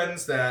he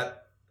threatens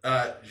that,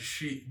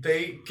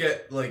 they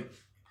get, like,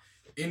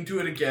 into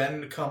it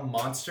again come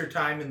monster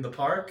time in the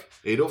park.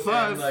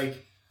 8:05. And,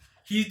 like,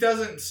 he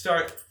doesn't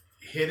start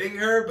hitting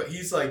her, but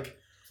he's, like,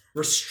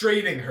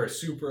 restraining her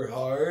super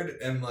hard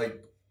and,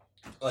 like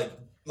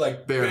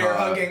bear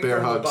hugging bear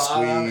from hug, the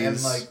bottom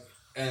squeeze.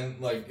 and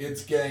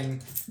it's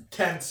getting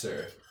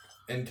tenser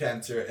and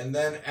tenser, and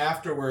then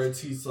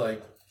afterwards he's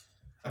like,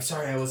 I'm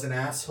sorry, I was an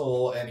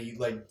asshole, and he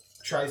like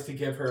tries to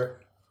give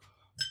her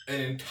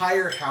an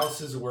entire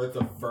house's worth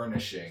of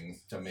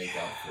furnishings to make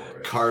up for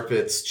it.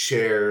 Carpets,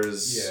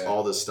 chairs,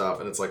 all this stuff,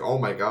 and it's like, oh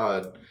my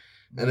god.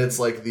 And it's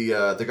like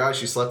the guy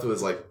she slept with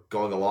is like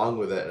going along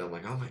with it, and I'm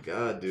like, oh my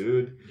god,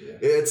 dude. Yeah.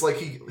 It's like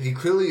he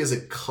clearly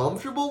isn't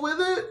comfortable with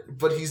it,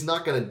 but he's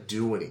not gonna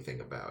do anything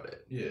about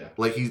it. Yeah.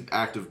 Like he's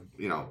active,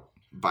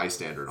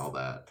 bystander and all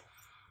that,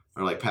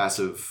 or like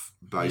passive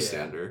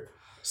bystander. Yeah.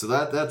 So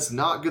that's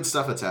not good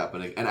stuff that's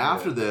happening. And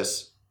after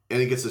this, and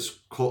he gets this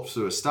close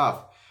to his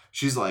stuff,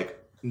 she's like,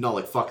 no,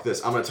 like fuck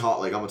this. I'm gonna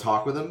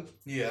talk with him.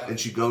 Yeah. And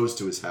she goes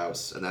to his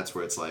house, and that's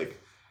where it's like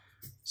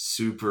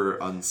super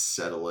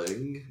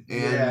unsettling.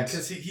 And yeah,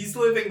 because he's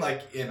living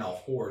like in a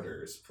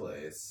hoarder's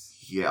place.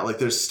 Yeah, like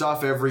there's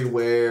stuff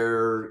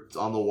everywhere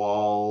on the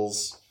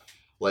walls.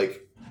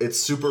 Like it's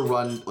super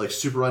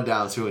run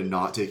down too, and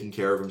not taking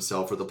care of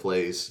himself or the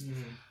place.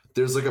 Mm-hmm.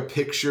 There's like a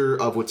picture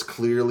of what's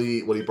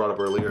clearly what he brought up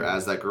earlier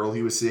as that girl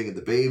he was seeing and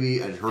the baby,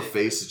 and her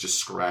face is just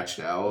scratched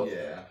out.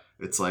 Yeah,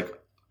 it's like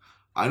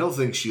I don't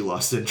think she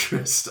lost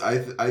interest.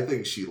 I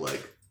think she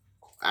like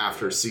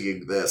after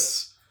seeing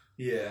this.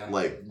 Yeah.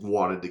 Like,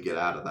 wanted to get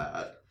out of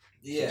that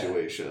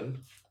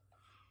situation.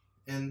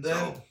 And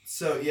then,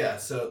 so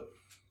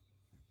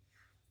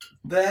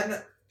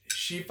then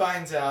she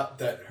finds out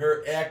that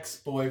her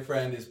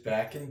ex-boyfriend is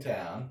back in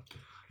town.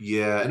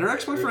 Yeah, and her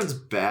ex-boyfriend's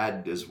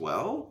bad as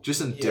well,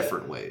 just in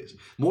different ways.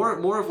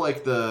 More of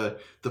like the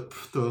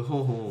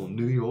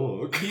New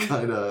York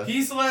kind of.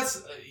 He's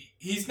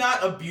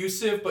not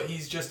abusive, but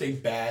he's just a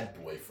bad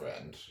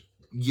boyfriend.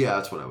 Yeah,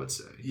 that's what I would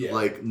say. Yeah.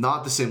 Like,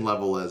 not the same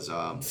level as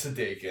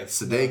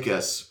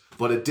Sudeikis,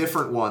 but a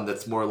different one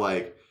that's more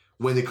like,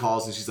 when he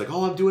calls and she's like,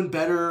 oh, I'm doing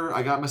better.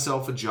 I got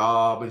myself a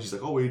job. And she's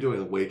like, oh, what are you doing?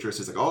 The waitress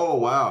is like, oh,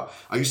 wow.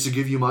 I used to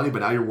give you money,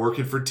 but now you're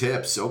working for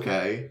tips.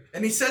 Okay.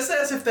 And he says that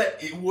as if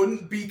that it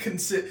wouldn't be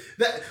considered...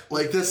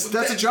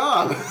 That's a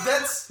job.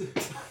 That's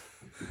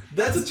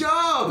a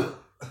job.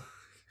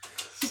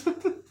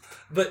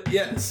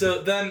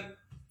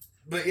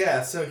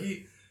 So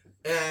he...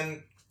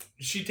 And...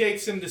 She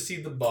takes him to see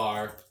the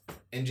bar,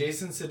 and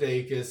Jason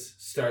Sudeikis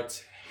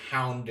starts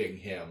hounding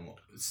him,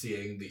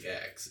 seeing the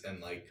ex, and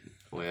like...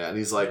 Oh yeah, and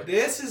he's like...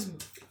 This is...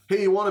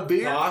 Hey, you want a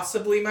beer?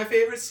 Possibly my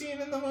favorite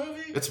scene in the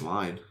movie. It's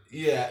mine.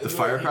 Yeah. The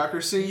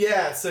firecracker scene?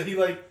 Yeah, so he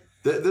like...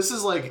 This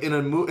is like, in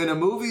a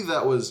movie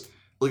that was...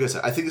 Like I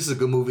said, I think this is a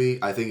good movie.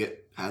 I think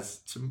it has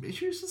some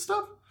issues and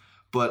stuff,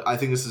 but I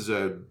think this is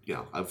an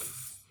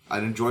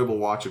enjoyable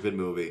watch, a good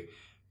movie.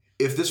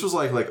 If this was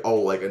like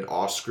an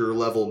Oscar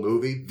level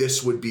movie,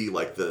 this would be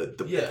like the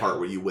part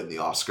where you win the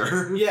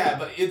Oscar. Yeah,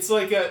 but it's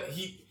like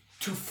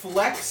to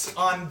flex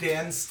on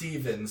Dan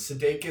Stevens,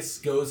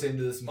 Sudeikis goes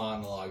into this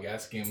monologue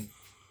asking him,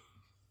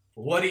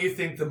 what do you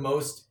think the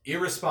most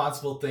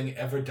irresponsible thing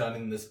ever done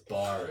in this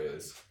bar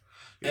is?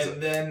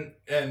 And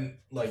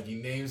he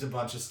names a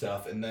bunch of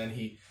stuff, and then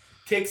he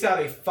takes out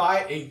let's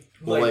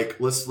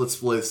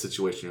play the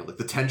situation here. Like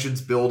the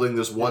tension's building,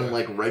 there's one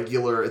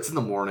regular, it's in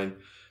the morning.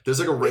 There's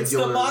like a regular... It's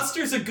the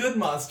monster's a good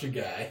monster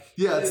guy.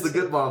 Yeah, it's the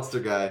good monster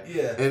guy.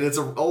 Yeah. And it's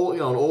an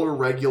older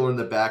regular in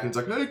the back, and he's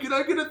like, hey, can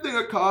I get a thing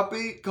of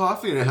coffee?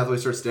 And Hathaway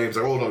starts staying. He's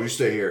like, oh, no, you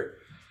stay here.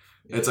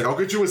 And it's like, I'll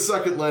get you a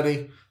second,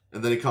 Lenny.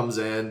 And then he comes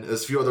in.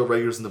 There's a few other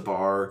regulars in the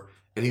bar,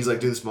 and he's like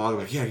doing this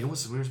monologue, like, yeah, you know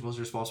what's the most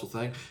irresponsible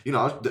thing? And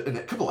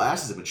a couple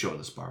asses have been shown in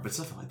this bar, but it's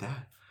nothing like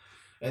that.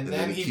 And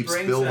then he keeps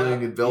brings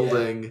building and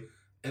building. Yeah.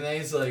 And then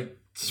he's like,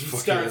 he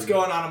starts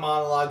going on a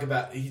monologue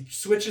about... He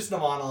switches the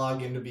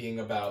monologue into being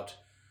about...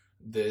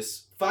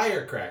 this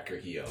firecracker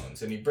he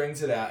owns, and he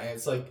brings it out, and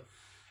it's like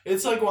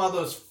one of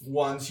those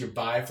ones you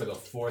buy for the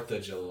 4th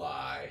of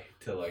July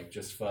to like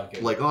just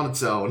fucking like on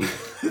its own.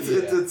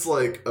 It's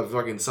like a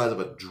fucking size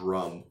of a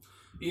drum.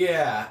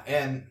 Yeah,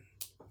 and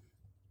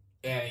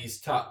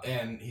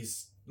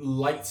he's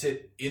lights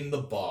it in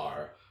the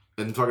bar.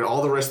 And fucking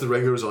all the rest of the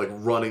regulars are like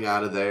running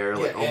out of there.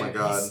 Like, oh my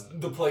god.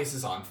 The place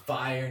is on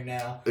fire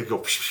now. They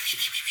go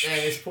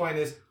And his point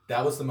is,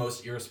 that was the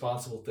most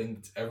irresponsible thing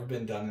that's ever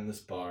been done in this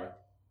bar.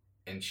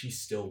 And she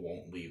still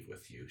won't leave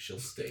with you. She'll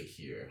stay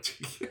here.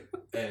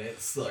 And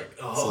it's like,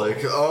 oh.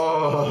 It's like,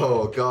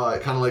 oh,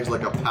 God. Kind of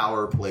like a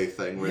power play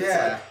thing where it's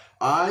like,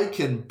 I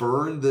can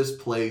burn this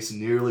place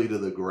nearly to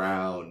the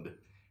ground.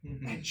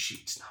 Mm-hmm. And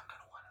she's not going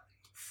to want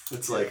to leave.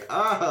 It's like,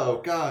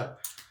 oh, God.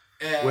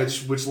 And,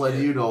 which led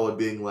you, Nolan,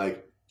 being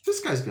like, this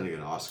guy's going to get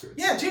an Oscar.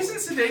 Yeah, Jason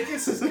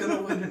Sudeikis is going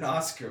to win an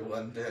Oscar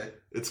one day.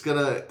 It's going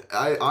to...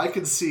 I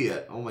can see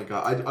it. Oh, my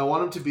God. I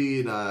want him to be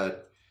in a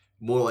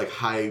more, like,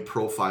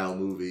 high-profile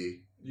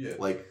movie. Yeah.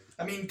 Like...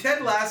 I mean,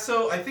 Ted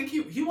Lasso, I think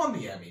he won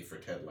the Emmy for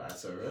Ted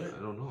Lasso, right?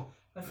 I don't know.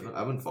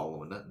 I've been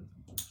following that.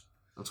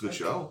 That's a good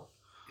show.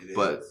 It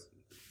but is.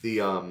 But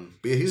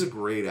yeah, he's a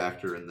great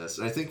actor in this.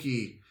 And I think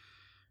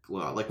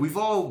we've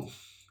all,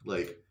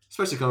 like...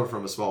 Especially coming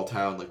from a small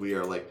town, like we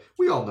are, like,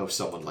 we all know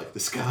someone like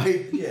this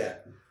guy. Yeah.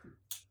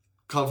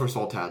 Come from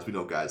small towns, we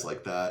know guys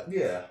like that.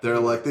 Yeah. They're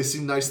like, they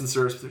seem nice and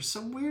serious, but there's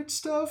some weird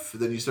stuff.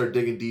 And then you start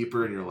digging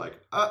deeper and you're like,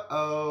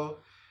 uh-oh.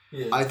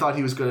 Yeah. I thought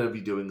he was going to be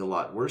doing a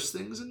lot worse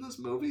things in this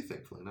movie.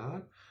 Thankfully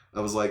not.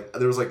 I was like,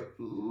 there was like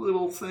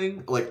little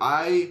thing. Like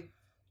I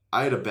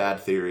had a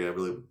bad theory I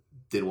really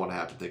didn't want to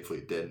happen. Thankfully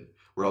it didn't.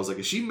 Where I was like,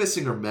 is she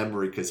missing her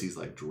memory because he's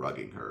like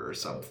drugging her or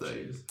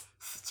something? Oh,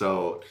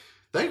 so...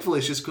 Thankfully,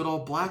 it's just good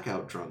old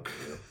blackout drunk,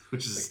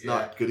 which is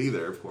not good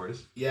either, of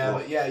course. Yeah,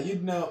 but yeah, you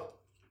know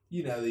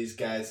these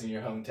guys in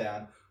your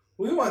hometown.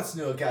 We once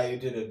knew a guy who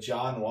did a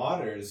John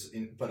Waters,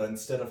 but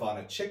instead of on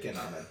a chicken,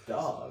 on a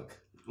dog.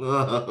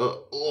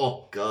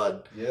 Oh,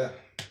 God. Yeah.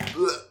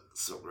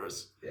 So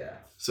gross. Yeah.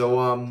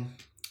 So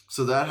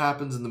that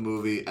happens in the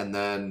movie, and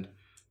then...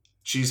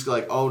 She's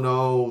like, oh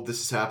no,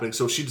 this is happening.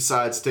 So she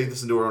decides to take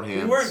this into her own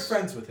hands. We weren't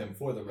friends with him,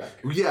 for the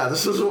record. Yeah,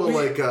 this was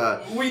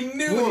we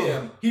knew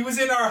him. He was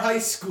in our high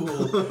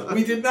school.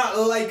 We did not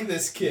like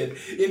this kid.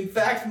 In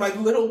fact, my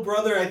little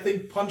brother, I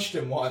think, punched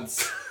him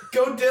once.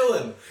 Go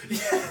Dylan.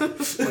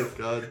 Oh my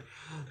God.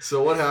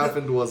 So what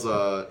happened was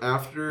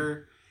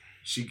after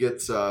she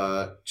gets,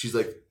 she's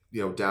like,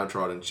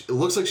 downtrodden. It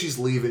looks like she's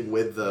leaving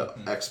with the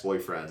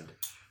ex-boyfriend.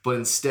 But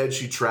instead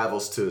she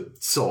travels to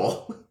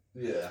Seoul.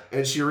 Yeah,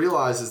 and she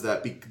realizes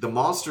that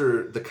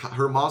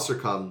her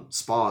monster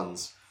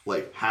spawns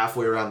like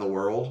halfway around the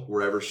world,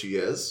 wherever she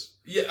is.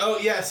 Yeah. Oh,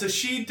 yeah. So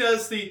she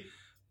does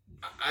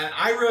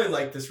I really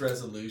like this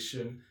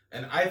resolution,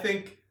 and I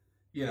think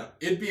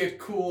it'd be a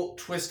cool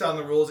twist on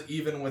the rules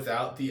even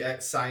without the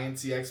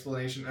sciencey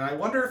explanation. And I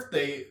wonder if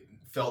they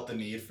felt the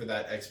need for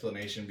that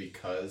explanation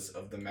because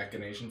of the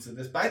machinations of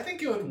this. But I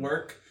think it would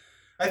work.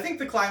 I think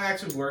the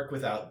climax would work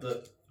without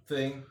the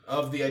thing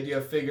of the idea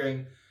of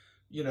figuring,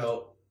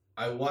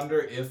 I wonder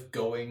if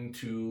going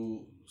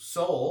to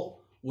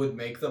Seoul would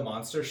make the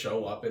monster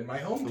show up in my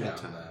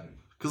hometown then.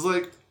 Because,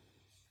 like,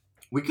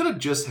 we could have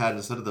just had,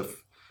 instead of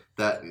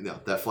that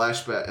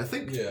flashback, I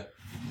think... Yeah.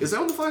 Is that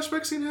when the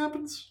flashback scene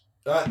happens?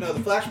 No, the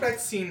flashback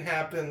scene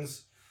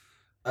happens...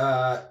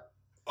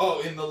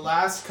 in the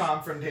last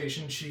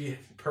confrontation she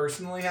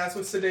personally has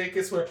with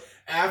Sudeikis, where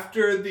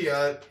after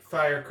the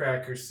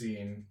firecracker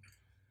scene,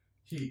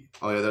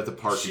 they're at the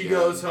park She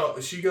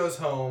goes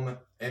home,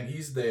 and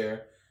he's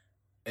there.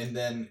 And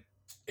then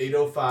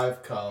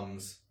 8:05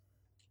 comes,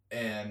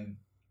 and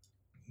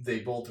they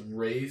both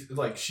race.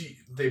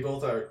 They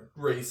both are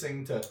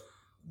racing to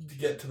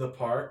get to the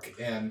park,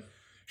 and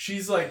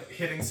she's like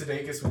hitting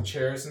Sudeikis with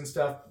chairs and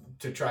stuff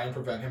to try and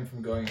prevent him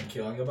from going and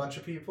killing a bunch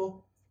of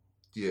people.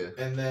 Yeah.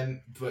 And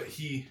then, but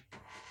he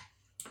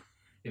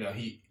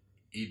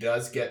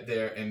does get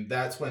there, and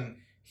that's when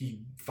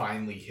he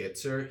finally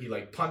hits her. He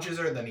punches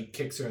her, and then he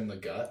kicks her in the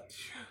gut.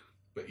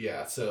 But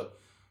yeah,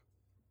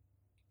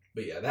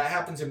 But yeah, that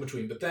happens in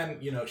between. But then,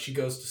 she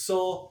goes to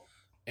Seoul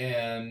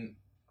and,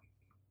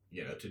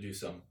 to do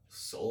some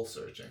soul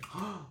searching.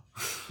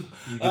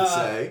 You could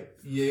say.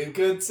 You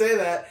could say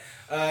that.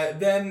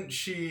 Then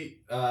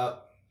she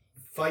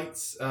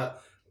fights.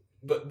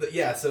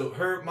 So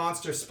her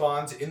monster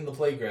spawns in the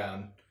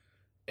playground,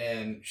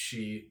 and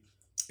she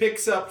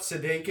picks up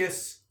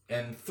Sudeikis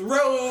and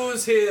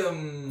throws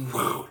him.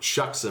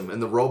 Chucks him. And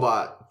the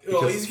robot...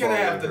 he's going to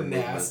have the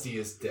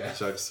nastiest death.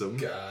 Chucks him.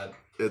 God.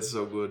 It's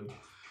so good.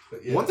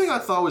 Yes. One thing I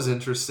thought was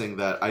interesting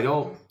that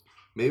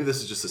maybe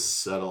this is just a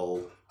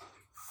subtle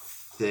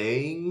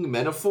thing,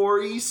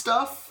 metaphor-y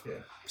stuff. Yeah.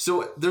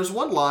 So there's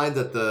one line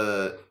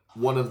that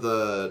one of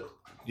the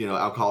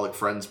alcoholic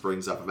friends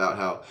brings up about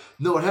how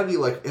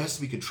it has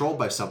to be controlled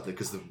by something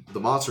because the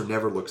monster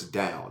never looks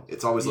down.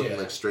 It's always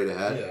looking straight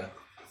ahead. Yeah.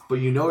 But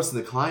you notice in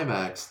the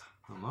climax,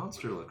 the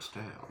monster looks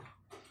down.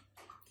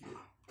 Yeah.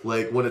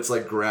 Like when it's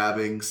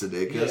grabbing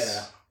Sudeikis.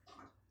 Yeah.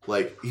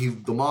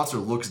 The monster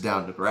looks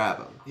down to grab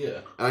him.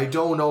 Yeah. And I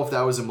don't know if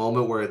that was a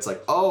moment where it's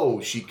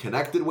she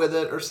connected with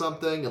it or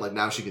something, and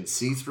now she can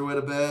see through it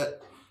a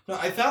bit. No,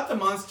 I thought the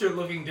monster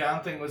looking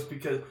down thing was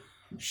because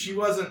she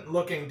wasn't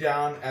looking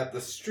down at the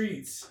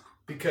streets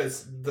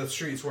because the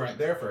streets weren't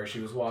there for her.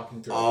 She was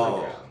walking through the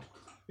playground.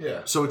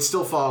 Yeah. So it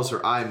still follows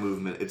her eye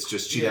movement. It's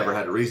just she never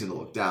had a reason to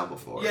look down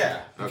before.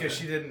 Yeah, because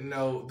she didn't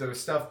know there was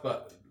stuff,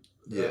 but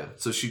Yeah.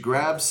 So she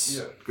grabs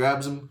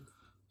him,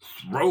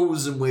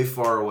 throws him way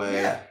far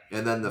away,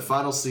 and then the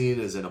final scene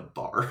is in a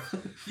bar.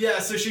 Yeah,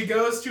 so she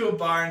goes to a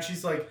bar and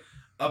she's like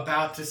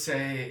about to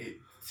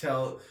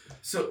tell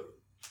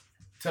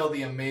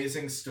the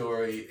amazing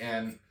story,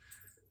 and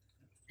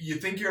you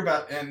think you're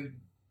about, and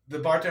the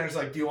bartender's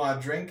like, do you want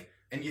a drink?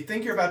 And you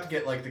think you're about to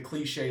get like the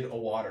cliched "a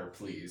water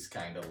please"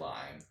 kind of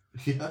line.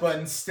 Yeah. But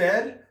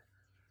instead,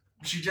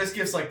 she just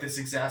gives like this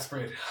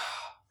exasperated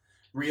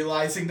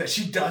realizing that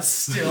she does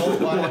still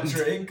want a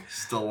drink.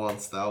 Still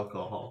wants the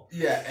alcohol.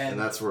 Yeah, and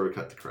that's where we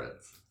cut the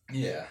credits.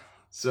 Yeah.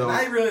 So and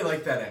I really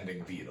like that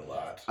ending beat a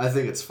lot. I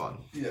think it's fun.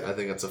 Yeah. I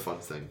think it's a fun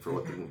thing for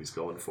what the movie's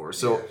going for.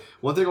 So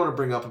one thing I want to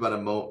bring up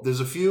about there's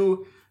a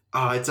few,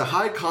 it's a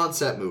high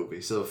concept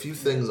movie, so a few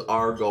things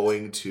are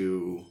going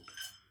to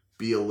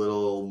be a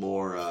little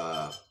more,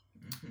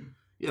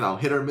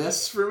 hit or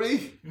miss for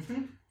me.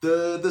 Mm-hmm.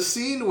 The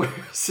scene where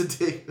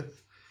Sudeikis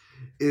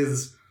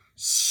is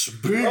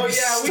big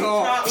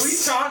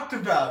we talked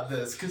about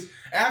this because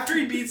after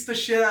he beats the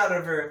shit out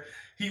of her,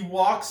 he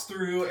walks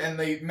through and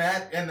they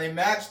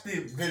match the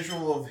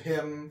visual of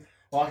him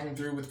walking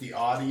through with the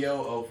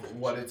audio of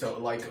what it's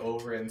like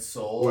over in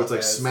Seoul, where it's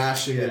like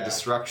smashing and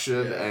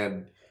destruction,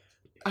 and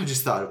I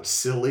just thought it was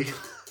silly.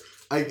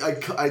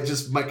 I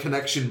just my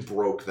connection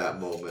broke that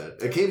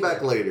moment. It came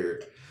back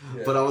later.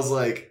 Yeah. But I was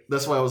like,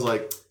 that's why I was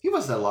like, he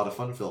must have had a lot of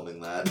fun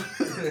filming that.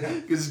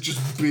 Because it's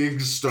just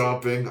big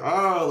stomping.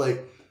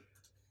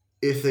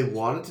 If they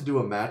wanted to do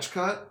a match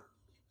cut,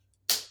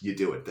 you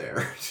do it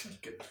there.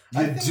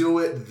 Do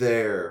it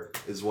there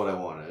is what I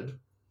wanted.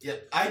 Yeah,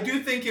 I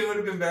do think it would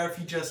have been better if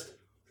he just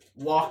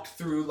walked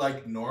through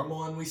like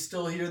normal and we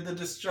still hear the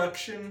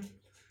destruction.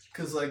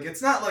 Because like,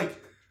 it's not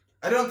like,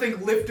 I don't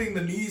think lifting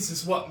the knees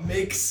is what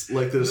makes...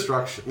 Like the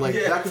destruction.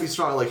 That could be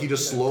strong. Like he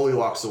just slowly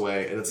walks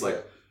away and it's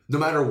like, no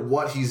matter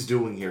what he's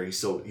doing here,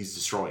 he's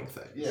destroying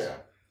things. Yeah.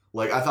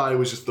 Like, I thought it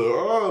was just the,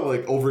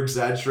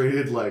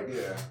 over-exaggerated, like,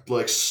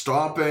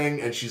 stomping,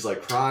 and she's,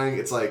 like, crying.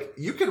 It's like,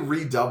 you can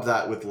redub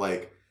that with,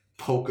 like,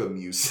 polka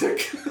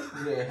music.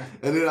 Yeah.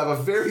 And it'd have a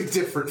very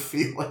different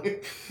feeling.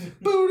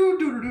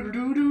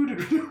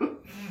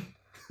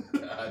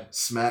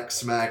 Smack,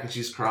 smack, and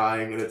she's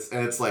crying, and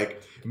it's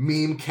like,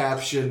 meme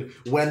caption,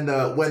 when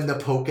the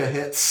polka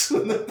hits.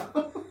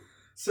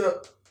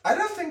 So, I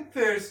don't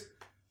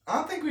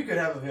think we could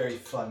have a very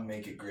fun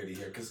Make It Gritty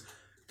here, because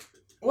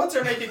what's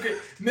our Make It Gritty?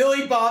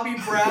 Millie Bobby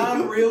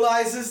Brown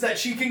realizes that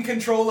she can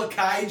control a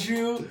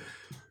kaiju.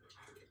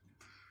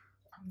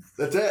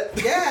 That's it.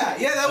 Yeah,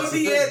 that would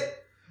be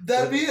it.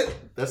 That'd be it.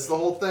 That's the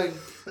whole thing.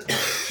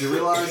 She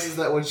realizes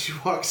that when she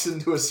walks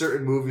into a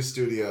certain movie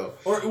studio.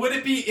 Or would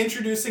it be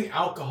introducing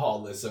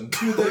alcoholism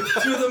to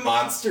the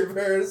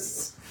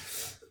Monsterverse?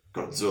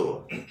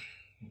 Godzilla,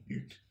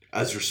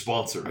 as your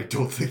sponsor, I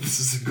don't think this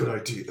is a good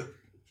idea.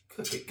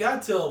 Okay,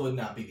 Godzilla would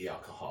not be the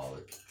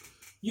alcoholic.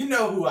 You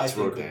know who I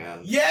think.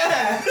 Rodan.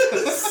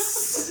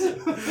 Yes!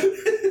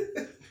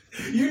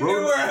 You knew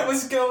where I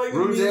was going.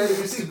 Rodan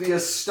used to be a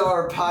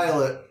star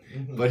pilot,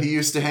 but he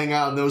used to hang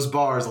out in those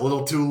bars a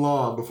little too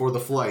long before the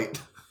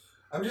flight.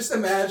 I'm just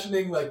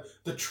imagining like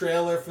the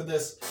trailer for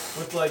this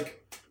with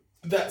like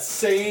that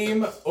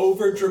same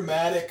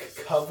over-dramatic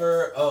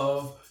cover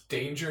of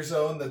Danger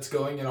Zone that's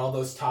going in all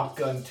those Top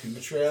Gun 2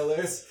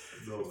 trailers.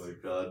 Oh my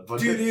god.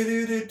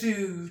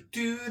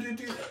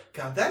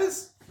 God, that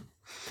is...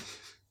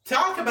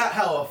 Talk about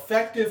how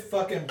effective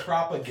fucking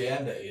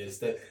propaganda is.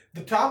 That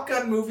the Top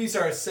Gun movies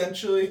are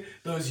essentially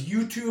those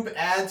YouTube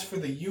ads for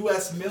the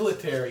U.S.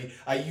 military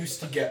I used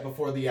to get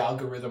before the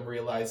algorithm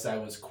realized I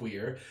was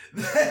queer.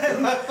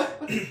 And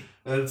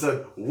it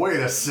said, wait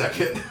a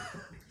second.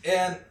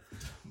 And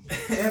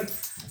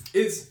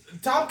it's...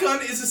 Top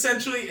Gun is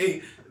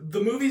essentially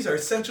the movies are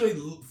essentially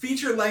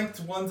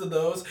feature-length ones of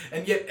those,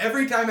 and yet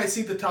every time I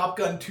see the Top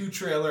Gun 2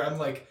 trailer, I'm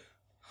like,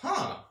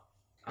 I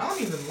don't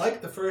even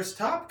like the first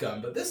Top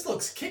Gun, but this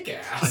looks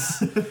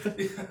kick-ass.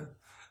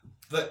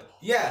 But,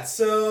 yeah,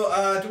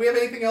 so do we have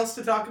anything else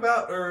to talk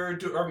about, or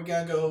are we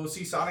going to go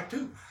see Sonic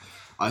 2?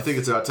 I think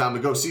it's about time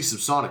to go see some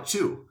Sonic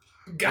 2.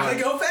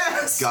 Gotta go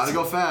fast! Gotta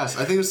go fast.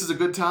 I think this is a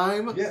good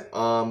time. Yeah.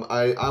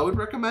 I would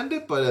recommend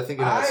it, but I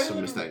think it has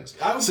some things.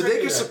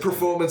 Sudeikis'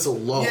 performance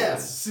alone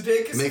makes it worth a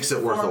watch.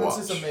 Sudeikis' performance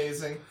is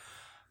amazing.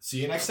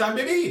 See you next time,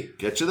 baby!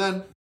 Get you then.